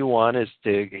sanction you want is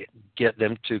to get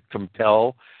them to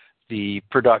compel the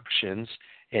productions,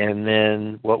 and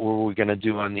then what were we going to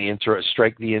do on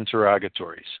strike the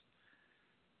interrogatories?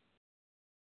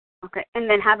 Okay, and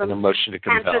then have them and a motion to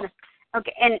compel.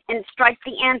 Okay, and strike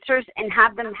the answers and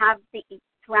have them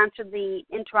to answer the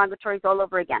interrogatories all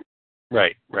over again.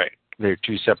 Right. They're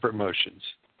two separate motions.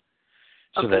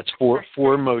 So that's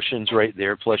four motions right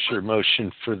there, plus your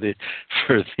motion for the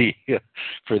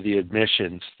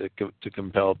admissions to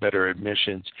compel better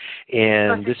admissions.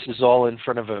 And this is all in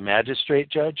front of a magistrate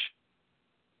judge?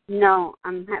 No,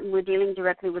 we're dealing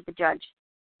directly with the judge.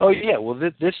 Oh yeah, well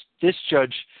this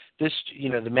judge,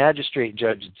 the magistrate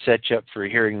judge would set you up for a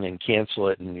hearing, then cancel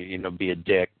it, and be a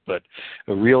dick. But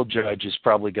a real judge is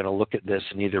probably going to look at this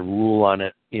and either rule on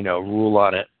it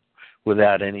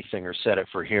without anything, or set it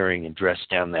for hearing and dress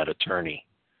down that attorney.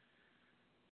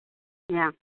 Yeah,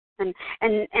 and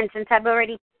since I've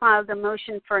already filed a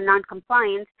motion for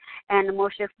noncompliance and a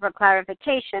motion for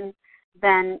clarification,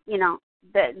 then he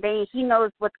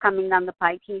knows what's coming down the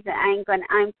pipe.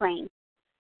 I'm playing.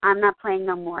 I'm not playing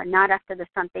no more. Not after the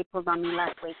stunt they pulled on me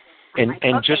last week.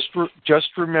 Just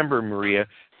remember, Maria,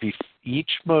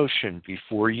 each motion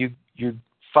before you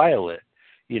file it,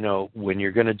 when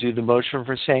you're going to do the motion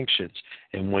for sanctions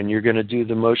and when you're going to do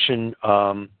the motion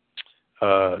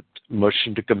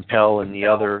to compel and the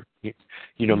other,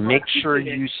 make sure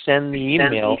you send the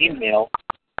email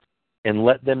and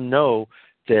let them know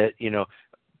that,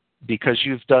 because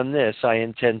you've done this, I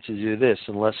intend to do this.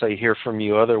 Unless I hear from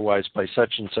you otherwise by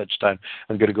such and such time,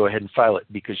 I'm going to go ahead and file it,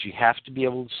 because you have to be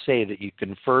able to say that you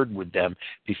conferred with them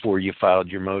before you filed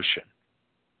your motion.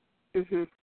 Mm-hmm.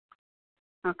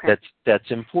 Okay. That's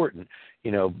important.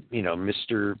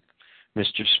 Mr.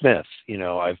 Smith,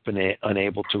 I've been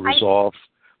unable to resolve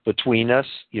between us,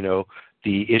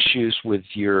 the issues with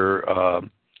your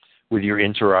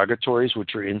interrogatories,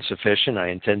 which are insufficient. I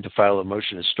intend to file a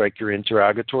motion to strike your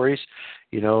interrogatories.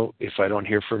 If I don't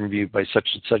hear from you by such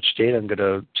and such date, I'm going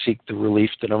to seek the relief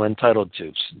that I'm entitled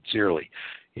to, sincerely.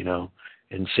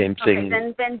 And same thing.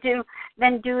 Okay,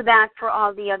 then do that for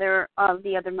all the other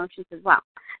motions as well.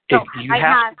 So you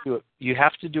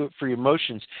have to do it for your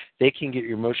motions. They can get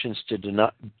your motions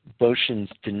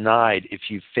denied if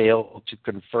you fail to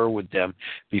confer with them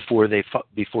before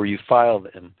you file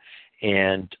them,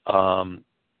 and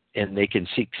they can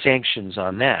seek sanctions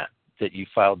on that you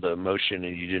filed the motion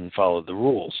and you didn't follow the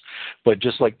rules. But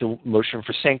just like the motion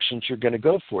for sanctions, you're going to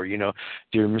go for, dear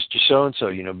Mr. So-and-so,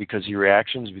 because of your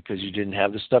actions, because you didn't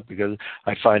have the stuff, because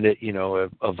I find it,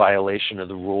 a violation of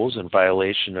the rules and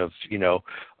violation of,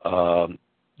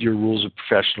 your rules of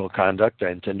professional conduct. I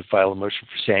intend to file a motion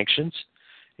for sanctions.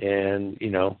 And,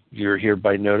 you're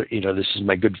hereby noted, this is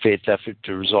my good faith effort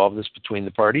to resolve this between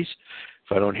the parties.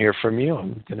 If I don't hear from you,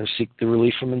 I'm going to seek the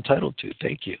relief I'm entitled to.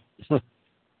 Thank you.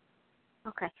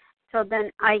 Okay. So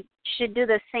then I should do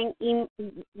the same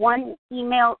one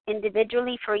email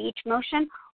individually for each motion?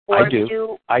 Or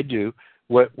I do.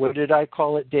 What did I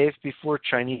call it, Dave, before?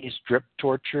 Chinese drip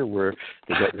torture, where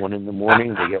they get one in the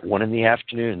morning, they get one in the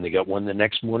afternoon, they get one the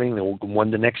next morning, they get one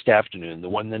the next afternoon, the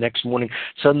one the next morning.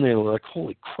 Suddenly they're like,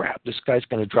 holy crap, this guy's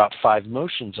going to drop 5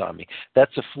 motions on me.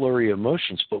 That's a flurry of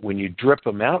motions. But when you drip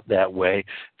them out that way,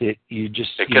 that you just...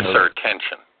 It gets their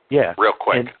attention. Yeah. Real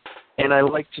quick. And I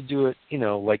like to do it,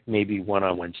 like maybe one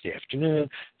on Wednesday afternoon,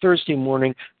 Thursday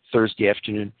morning, Thursday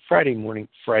afternoon, Friday morning,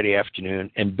 Friday afternoon,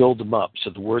 and build them up. So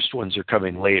the worst ones are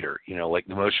coming later, like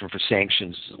the motion for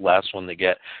sanctions is the last one they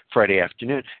get Friday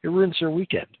afternoon. It ruins their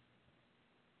weekend.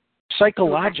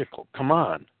 Psychological, come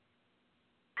on.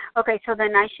 Okay, so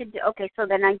then I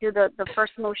do the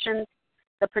first motion,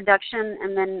 the production,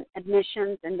 and then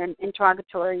admissions, and then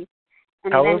interrogatories.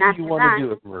 And however then after you want to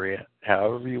do it, Maria.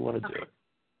 However you want to do it.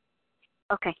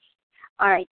 Okay. All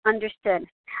right. Understood.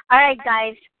 All right,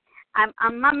 guys. I'm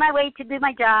on my way to do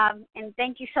my job, and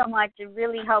thank you so much. It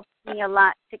really helps me a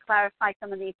lot to clarify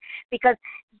some of these, because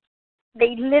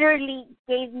they literally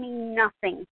gave me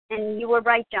nothing. And you were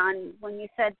right, John, when you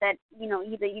said that,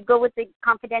 either you go with the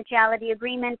confidentiality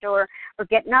agreement or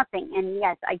get nothing. And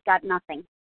yes, I got nothing.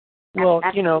 Well,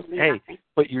 hey, nothing.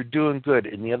 But you're doing good.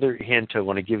 And the other hint I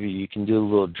want to give you can do a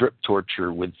little drip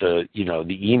torture with the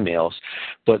emails.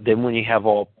 But then when you have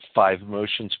all 5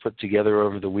 motions put together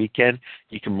over the weekend,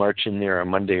 you can march in there on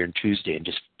Monday or Tuesday and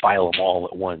just file them all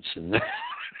at once. And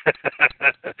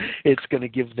it's going to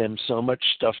give them so much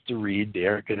stuff to read, they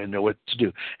aren't going to know what to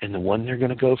do. And the one they're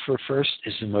going to go for first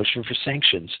is the motion for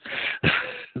sanctions,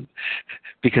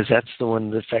 because that's the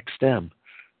one that affects them.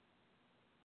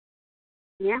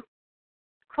 Yeah.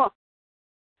 Cool.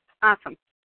 Awesome.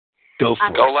 Go for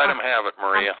it. Go let him have it,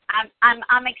 Maria.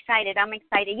 I'm excited.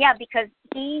 Yeah, because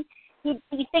he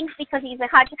thinks, because he's a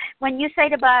hot. When you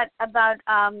said about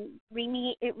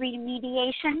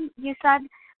remediation, you said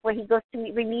where he goes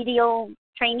to remedial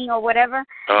training or whatever.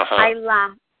 I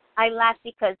laugh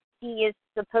because he is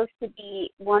supposed to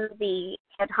be one of the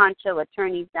head honcho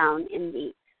attorneys down in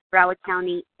the Broward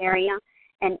County area,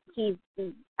 and he's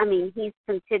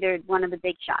considered one of the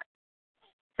big shots.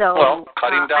 So well,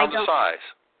 cut him down to size.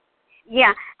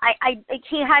 Yeah,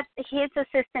 his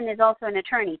assistant is also an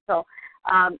attorney, so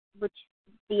which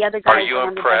the other guy. Are you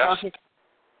impressed?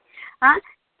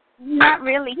 Not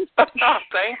really.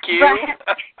 Thank you.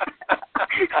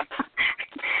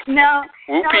 No.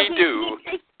 Whoopie-doo.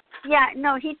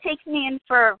 He takes me in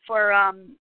for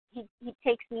he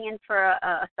takes me in for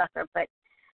a sucker, but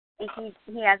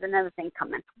he has another thing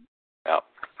coming. Oh,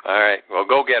 all right. Well,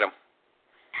 go get him.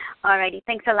 All righty.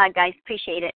 Thanks a lot, guys.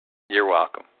 Appreciate it. You're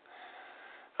welcome.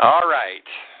 All right.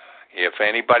 If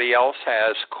anybody else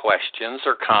has questions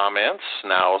or comments,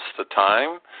 now's the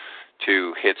time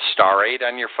to hit *8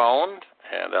 on your phone,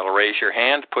 and that'll raise your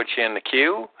hand, put you in the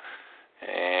queue.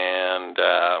 And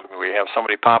we have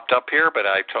somebody popped up here, but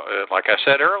like I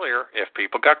said earlier, if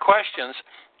people got questions,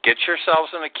 get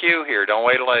yourselves in the queue here. Don't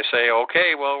wait till I say,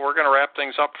 okay, well, we're going to wrap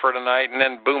things up for tonight, and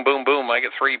then boom, boom, boom, I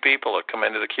get 3 people that come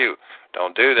into the queue.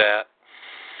 Don't do that.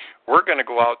 We're going to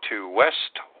go out to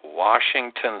West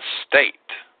Washington State.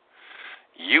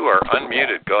 You are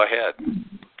unmuted. Go ahead.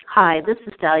 Hi, this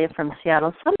is Dahlia from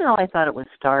Seattle. Somehow I thought it was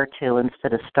 *2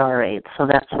 instead of *8, so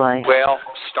that's why. Well,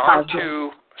 *2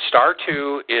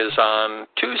 is on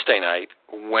Tuesday night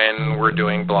when we're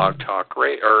doing Blog Talk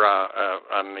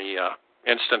on the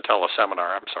Instant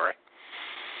Teleseminar. I'm sorry,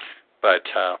 but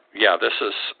this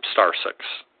is *6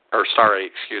 or *8.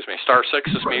 Excuse me. *6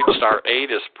 is mute.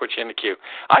 *8 is put you in the queue.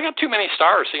 I got too many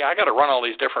stars. See, I got to run all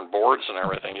these different boards and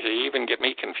everything. You even get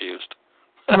me confused.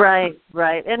 Right.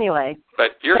 Anyway.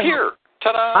 But you're here.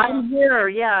 Ta-da! I'm here,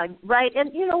 yeah, right.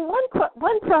 And,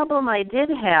 one problem I did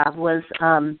have was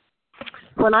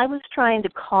when I was trying to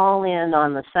call in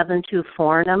on the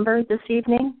 724 number this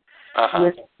evening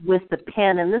with the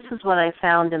PIN, and this is what I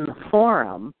found in the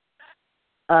forum,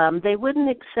 they wouldn't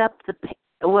accept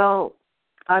well,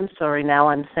 I'm sorry, now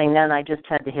I'm saying that, and I just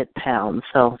had to hit pound,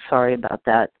 so sorry about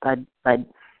that.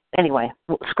 Anyway,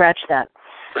 scratch that.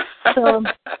 So,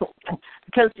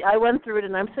 because I went through it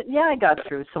and I'm saying, yeah, I got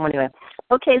through. So anyway,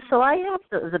 okay, so I have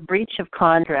the breach of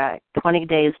contract, 20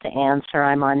 days to answer.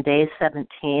 I'm on day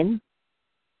 17.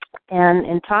 And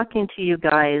in talking to you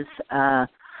guys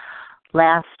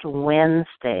last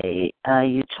Wednesday,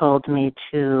 you told me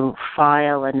to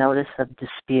file a notice of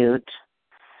dispute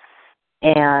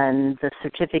and the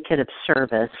certificate of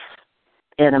service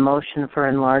and a motion for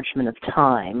enlargement of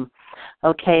time.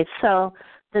 Okay, so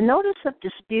the notice of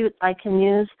dispute, I can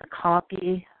use the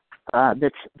copy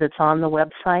that's on the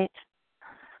website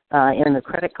in the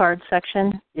credit card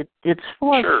section. It's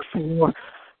for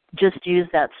just use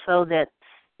that so that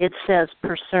it says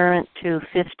pursuant to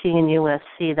 15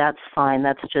 U.S.C. That's fine.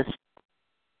 That's just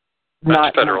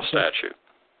not federal statute.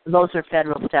 Those are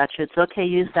federal statutes. Okay,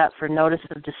 use that for notice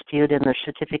of dispute and the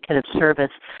certificate of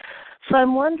service. So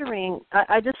I'm wondering,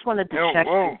 I just wanted to check.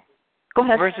 Whoa. Go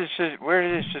ahead. Where does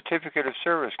the certificate of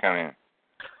service come in?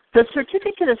 The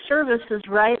certificate of service is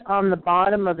right on the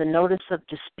bottom of the notice of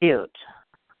dispute.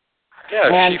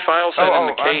 Yeah, she files that in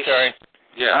the case. I'm sorry.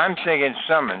 Yeah. I'm thinking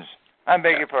summons. I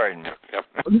beg your pardon. Yep.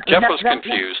 Jeff was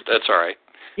confused. That's all right.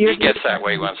 He gets that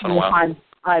way once in a while.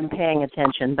 I'm paying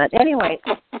attention. But anyway,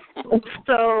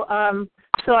 so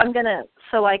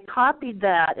I copied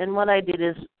that, and what I did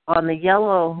is on the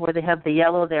yellow, where they have the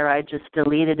yellow there, I just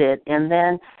deleted it, and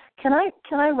then Can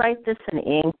I write this in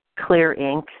ink, clear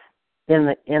ink, in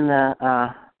the?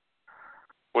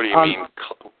 What do you mean?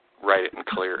 Write it in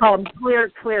clear ink?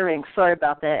 Clear ink. Sorry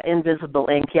about that. Invisible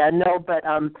ink. Yeah, no, but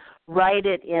write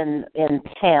it in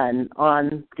pen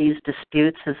on these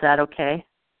disputes. Is that okay?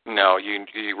 No, you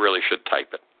really should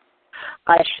type it.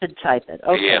 I should type it.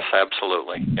 Okay. Yes,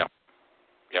 absolutely.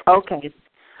 Yep. Okay.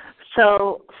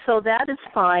 So that is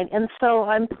fine. And so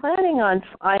I'm planning on,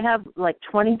 I have like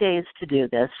 20 days to do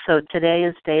this. So today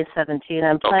is day 17.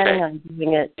 I'm planning on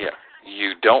doing it. Yeah.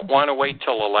 You don't want to wait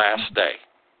till the last day.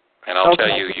 And I'll tell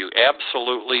you, you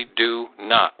absolutely do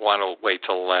not want to wait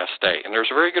till the last day. And there's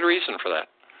a very good reason for that.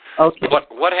 Okay.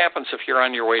 What happens if you're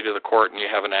on your way to the court and you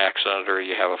have an accident or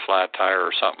you have a flat tire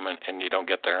or something and you don't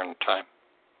get there in time?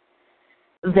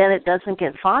 Then it doesn't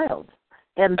get filed.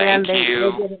 And then Thank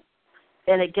you.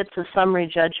 And it gets a summary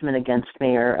judgment against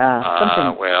me or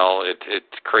something. Well, it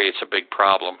creates a big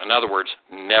problem. In other words,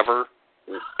 never,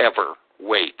 ever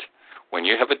wait. When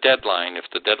you have a deadline, if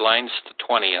the deadline's the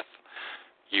 20th,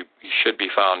 you should be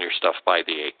filing your stuff by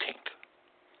the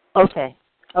 18th.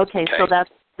 Okay, so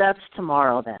that's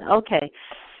tomorrow then. Okay.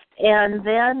 And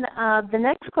then the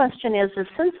next question is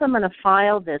since I'm going to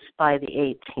file this by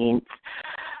the 18th,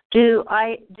 do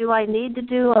I need to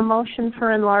do a motion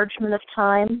for enlargement of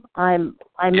time? I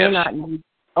may not need.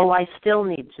 Oh, I still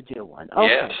need to do one.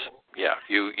 Okay. Yeah,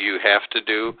 you have to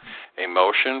do a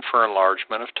motion for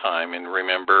enlargement of time, and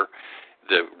remember,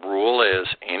 the rule is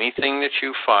anything that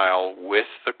you file with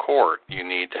the court, you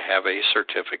need to have a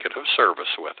certificate of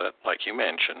service with it, like you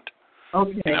mentioned.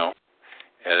 Okay. You know,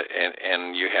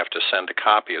 and you have to send a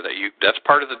copy of that. That's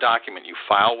part of the document you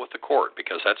file with the court,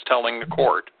 because that's telling the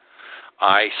court,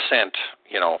 I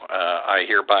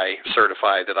hereby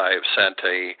certify that I have sent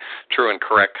a true and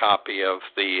correct copy of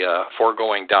the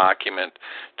foregoing document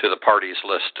to the parties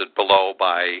listed below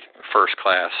by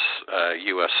first-class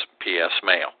USPS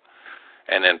mail.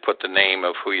 And then put the name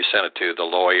of who you sent it to, the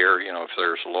lawyer. You know, if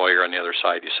there's a lawyer on the other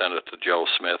side, you send it to Joe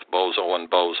Smith, Bozo and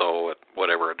Bozo at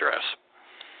whatever address.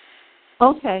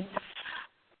 Okay.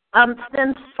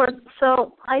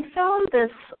 So I found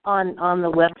this on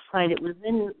the website. It was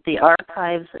in the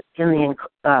archives in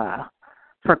the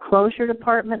foreclosure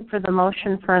department for the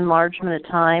motion for enlargement of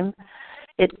time.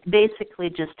 It basically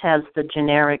just has the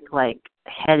generic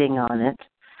heading on it,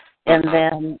 and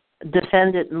then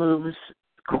defendant moves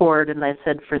court, and I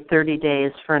said for 30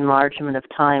 days for enlargement of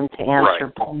time to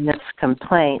answer plaintiff's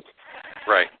complaint.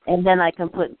 Right. And then I can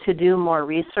put to do more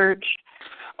research.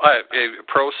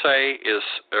 Pro se is,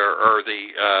 or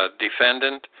the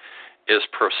defendant is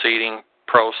proceeding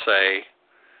pro se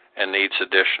and needs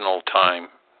additional time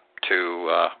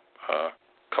to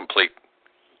complete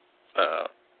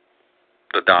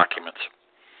the documents.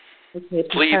 Okay,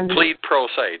 plead pro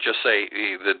se. Just say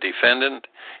the defendant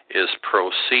is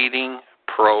proceeding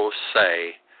pro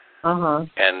se,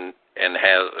 and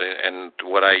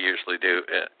what I usually do,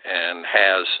 and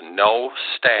has no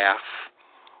staff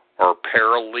or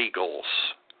paralegals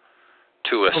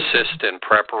to assist in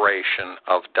preparation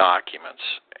of documents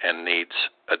and needs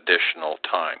additional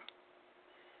time.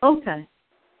 Okay.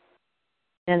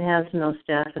 And has no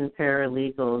staff and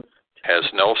paralegals. Has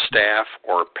no staff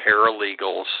or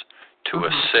paralegals to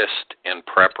assist in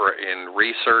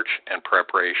research and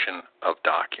preparation of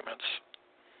documents.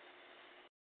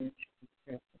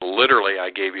 Literally,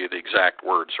 I gave you the exact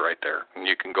words right there. And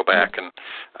you can go back and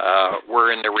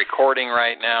we're in the recording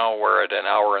right now. We're at 1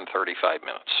 hour and 35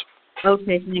 minutes.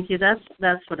 Okay, thank you.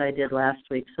 That's what I did last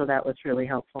week, so that was really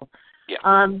helpful.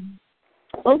 Yeah.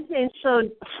 Okay, so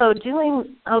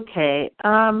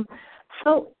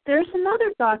there's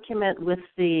another document with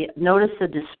the notice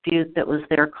of dispute that was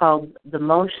there called the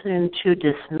motion to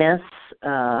dismiss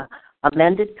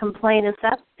amended complaint. Is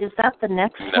that the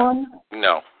next one?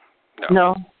 No.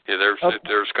 Yeah,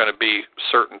 there's going to be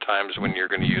certain times when you're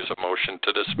going to use a motion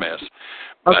to dismiss.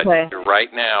 But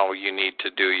right now you need to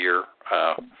do your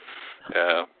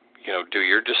do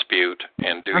your dispute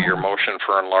and do your motion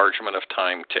for enlargement of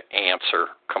time to answer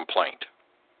complaint.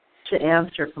 To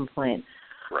answer complaint.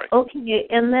 Right. Okay,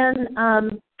 and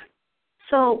then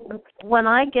so when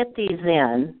I get these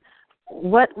in,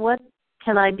 what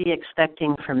can I be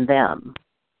expecting from them?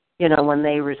 You know, when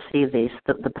they receive these,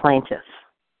 the plaintiffs.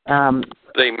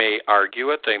 They may argue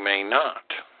it. They may not.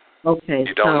 Okay.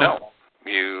 You don't know.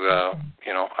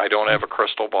 I don't have a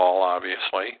crystal ball.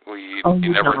 Obviously,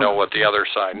 you never know what the other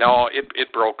side. No,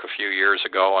 it broke a few years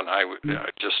ago, and I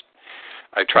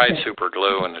tried super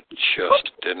glue, and it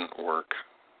just didn't work.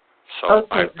 So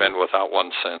I've been without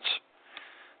one since.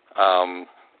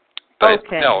 But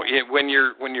no, when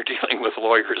you're dealing with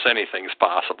lawyers, anything's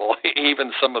possible.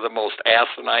 Even some of the most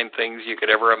asinine things you could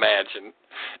ever imagine,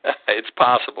 it's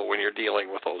possible when you're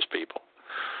dealing with those people.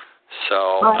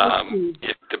 So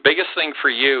the biggest thing for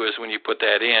you is when you put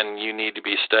that in, you need to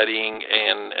be studying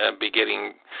and be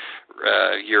getting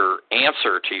your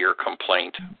answer to your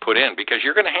complaint put in, because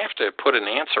you're going to have to put an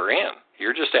answer in.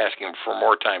 You're just asking for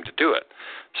more time to do it.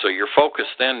 So your focus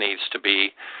then needs to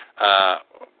be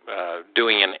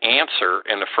doing an answer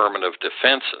in affirmative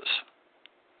defenses.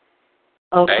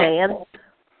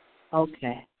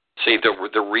 Okay. See,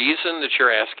 the reason that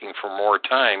you're asking for more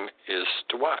time is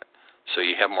to what? So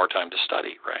you have more time to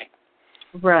study, right?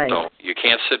 Right. So you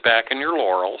can't sit back in your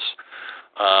laurels.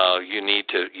 You need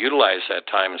to utilize that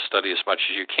time and study as much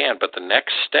as you can. But the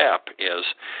next step is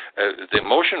the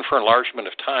motion for enlargement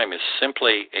of time is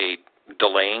simply a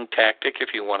delaying tactic, if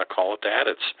you want to call it that.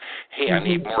 It's, hey, I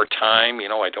need more time.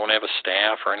 I don't have a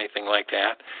staff or anything like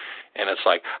that. And it's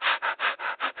like,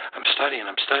 I'm studying,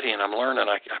 I'm learning.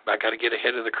 I got to get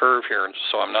ahead of the curve here, and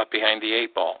so I'm not behind the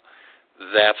 8 ball.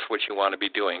 That's what you want to be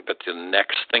doing. But the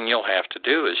next thing you'll have to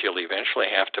do is you'll eventually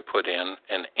have to put in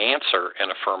an answer in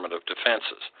affirmative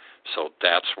defenses. So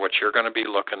that's what you're going to be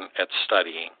looking at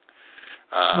studying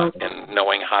and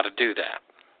knowing how to do that.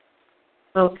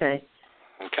 Okay.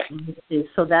 Okay.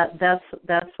 So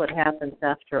that's what happens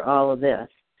after all of this.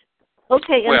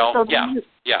 Okay. Well, and so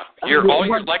yeah.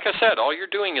 Like I said, all you're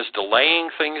doing is delaying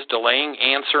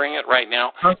answering it right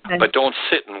now. Okay. But don't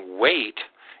sit and wait.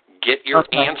 Get your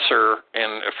answer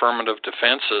and affirmative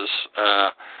defenses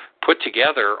put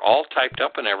together, all typed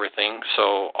up and everything.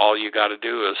 So all you got to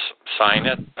do is sign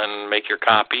it and make your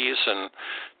copies and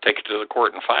take it to the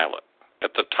court and file it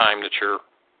at the time that you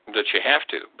have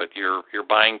to. But you're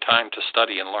buying time to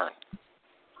study and learn.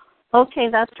 Okay,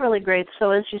 that's really great.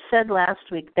 So as you said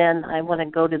last week, then I want to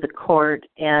go to the court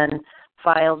and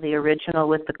file the original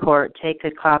with the court, take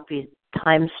a copy,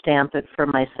 timestamp it for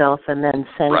myself, and then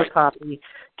send a copy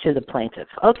to the plaintiff.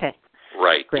 Okay.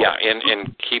 Right. Great. Yeah,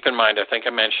 and keep in mind, I think I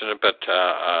mentioned it, but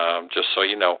just so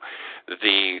you know,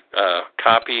 the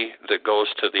copy that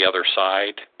goes to the other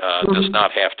side does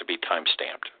not have to be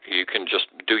time-stamped. You can just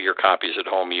do your copies at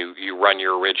home. You run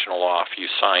your original off, you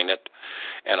sign it,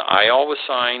 and I always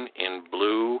sign in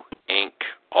blue ink.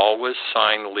 Always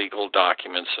sign legal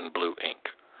documents in blue ink.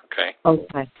 Okay.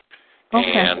 Okay.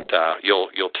 And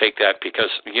you'll take that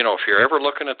because if you're ever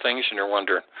looking at things and you're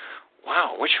wondering,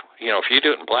 wow, if you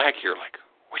do it in black, you're like,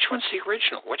 which one's the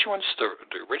original? Which one's the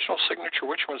original signature?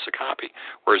 Which one's the copy?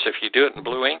 Whereas if you do it in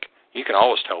blue ink, you can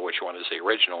always tell which one is the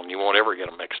original, and you won't ever get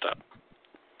them mixed up.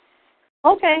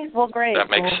 Okay, well, great. That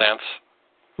makes sense?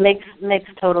 Makes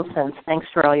total sense. Thanks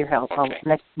for all your help. Okay.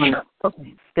 Next one.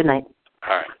 Okay, good night.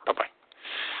 All right, bye-bye.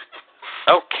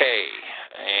 Okay,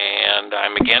 and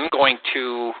I'm again going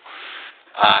to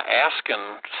ask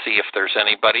and see if there's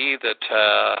anybody that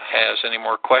has any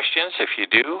more questions. If you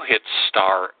do, hit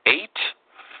 *8.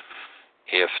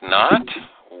 If not,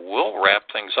 we'll wrap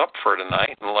things up for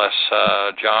tonight unless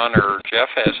John or Jeff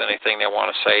has anything they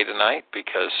want to say tonight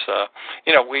because,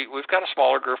 we've got a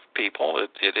smaller group of people.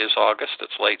 It is August.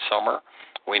 It's late summer.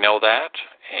 We know that.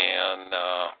 And,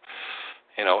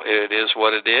 it is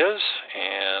what it is.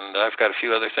 And I've got a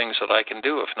few other things that I can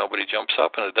do if nobody jumps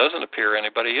up, and it doesn't appear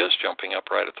anybody is jumping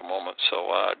up right at the moment.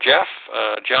 So, Jeff,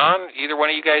 John, either one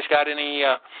of you guys got any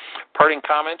parting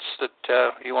comments that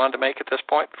you wanted to make at this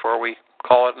point before we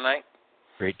call it a night?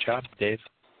 Great job, Dave.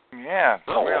 Yeah,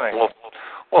 really.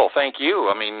 Well, thank you.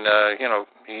 I mean,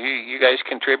 you guys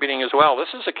contributing as well.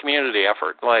 This is a community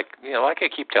effort. Like I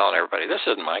keep telling everybody, this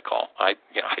isn't my call. I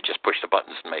just push the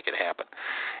buttons and make it happen.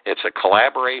 It's a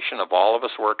collaboration of all of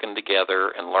us working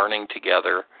together and learning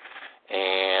together,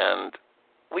 and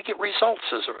we get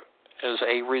results as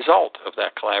a result of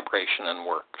that collaboration and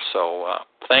work. So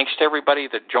thanks to everybody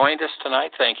that joined us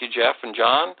tonight. Thank you, Jeff and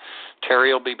John.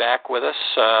 Terry will be back with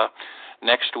us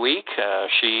next week.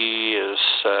 She is,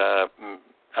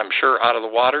 I'm sure, out of the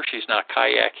water. She's not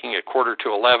kayaking at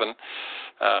 11:15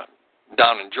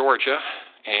 down in Georgia.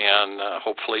 And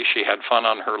hopefully she had fun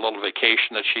on her little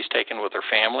vacation that she's taken with her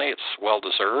family. It's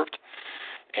well-deserved.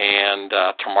 And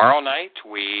tomorrow night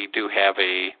we do have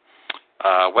a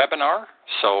webinar.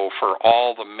 So for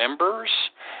all the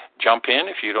members, jump in.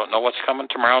 If you don't know what's coming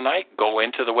tomorrow night, go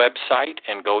into the website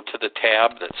and go to the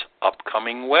tab that's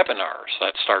upcoming webinars.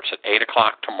 That starts at 8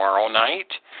 o'clock tomorrow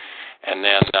night. And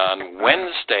then on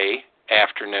Wednesday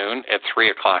afternoon at 3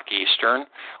 o'clock Eastern,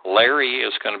 Larry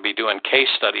is going to be doing case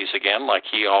studies again like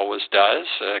he always does,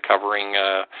 covering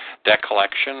debt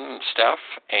collection stuff.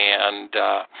 And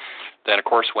then, of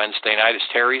course, Wednesday night is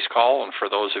Terry's call. And for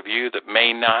those of you that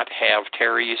may not have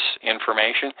Terry's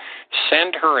information,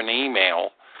 send her an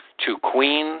email to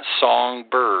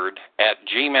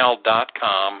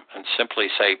queensongbird@gmail.com and simply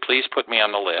say, please put me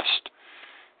on the list.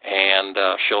 And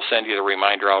she'll send you the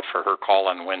reminder out for her call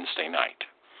on Wednesday night.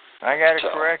 I got a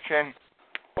correction.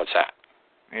 What's that?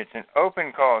 It's an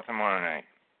open call tomorrow night.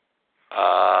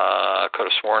 I could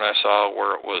have sworn I saw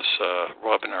where it was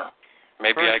webinar.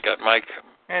 Maybe I got Mike.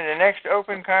 And the next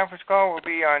open conference call will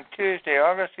be on Tuesday,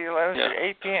 August the 11th at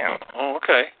 8 p.m. Oh,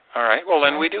 okay. All right. Well,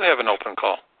 then we do have an open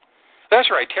call. That's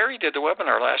right. Terry did the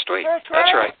webinar last week. That's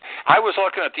right. I was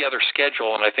looking at the other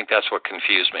schedule, and I think that's what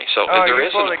confused me. So you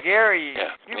pulled a Gary.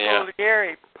 You pulled a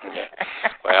Gary. Yeah.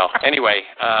 Well, anyway,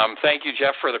 thank you,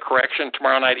 Jeff, for the correction.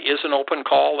 Tomorrow night is an open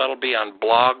call. That'll be on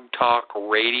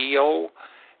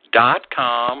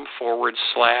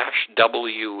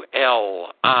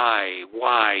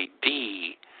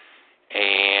blogtalkradio.com/WLIYD.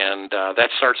 And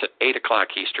that starts at 8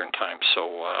 o'clock Eastern Time.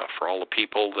 So for all the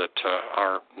people that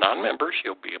are non-members,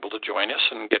 you'll be able to join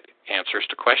us and get answers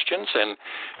to questions. And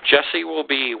Jesse will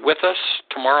be with us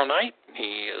tomorrow night.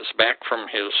 He is back from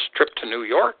his trip to New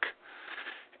York.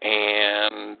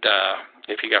 And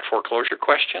if you got foreclosure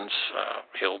questions,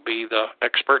 he'll be the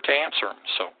expert to answer them.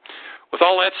 So with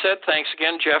all that said, thanks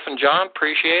again, Jeff and John.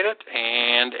 Appreciate it.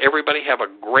 And everybody have a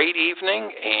great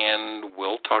evening, and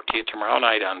we'll talk to you tomorrow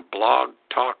night on Blog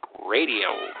Talk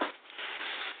Radio.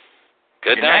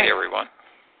 Good night, everyone.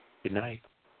 Good night.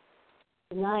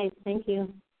 Good night. Thank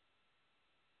you.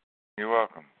 You're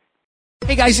welcome.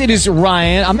 Hey guys, it is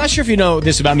Ryan. I'm not sure if you know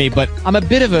this about me, but I'm a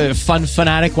bit of a fun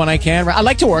fanatic when I can. I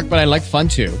like to work, but I like fun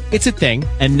too. It's a thing.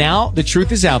 And now the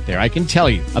truth is out there. I can tell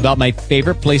you about my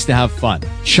favorite place to have fun.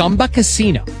 Chumba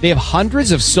Casino. They have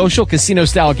hundreds of social casino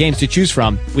style games to choose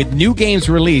from with new games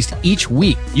released each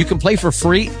week. You can play for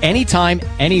free anytime,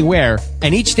 anywhere.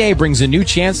 And each day brings a new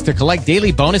chance to collect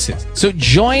daily bonuses. So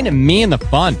join me in the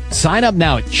fun. Sign up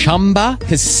now at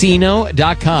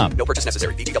ChumbaCasino.com. No purchase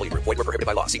necessary. VGW Group. Void where prohibited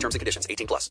by law. See terms and conditions. 18+.